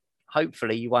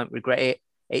 Hopefully you won't regret it.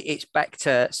 It's back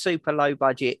to super low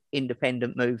budget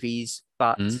independent movies,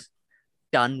 but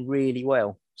done really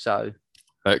well. So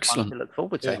excellent. To look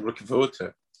forward to. I'm looking forward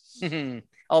to it.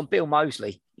 On Bill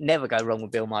Moseley. Never go wrong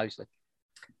with Bill Moseley.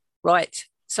 Right.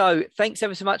 So thanks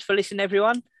ever so much for listening,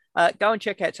 everyone. Go and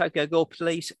check out Tokyo Gore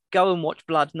Police. Go and watch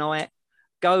Blood Night.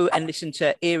 Go and listen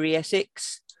to Eerie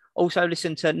Essex. Also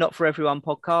listen to Not For Everyone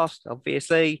podcast,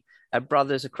 obviously.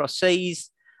 Brothers Across Seas.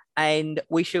 And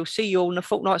we shall see you all in a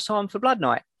fortnight's time for Blood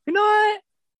Night. Good night.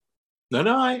 Good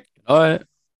night. All right.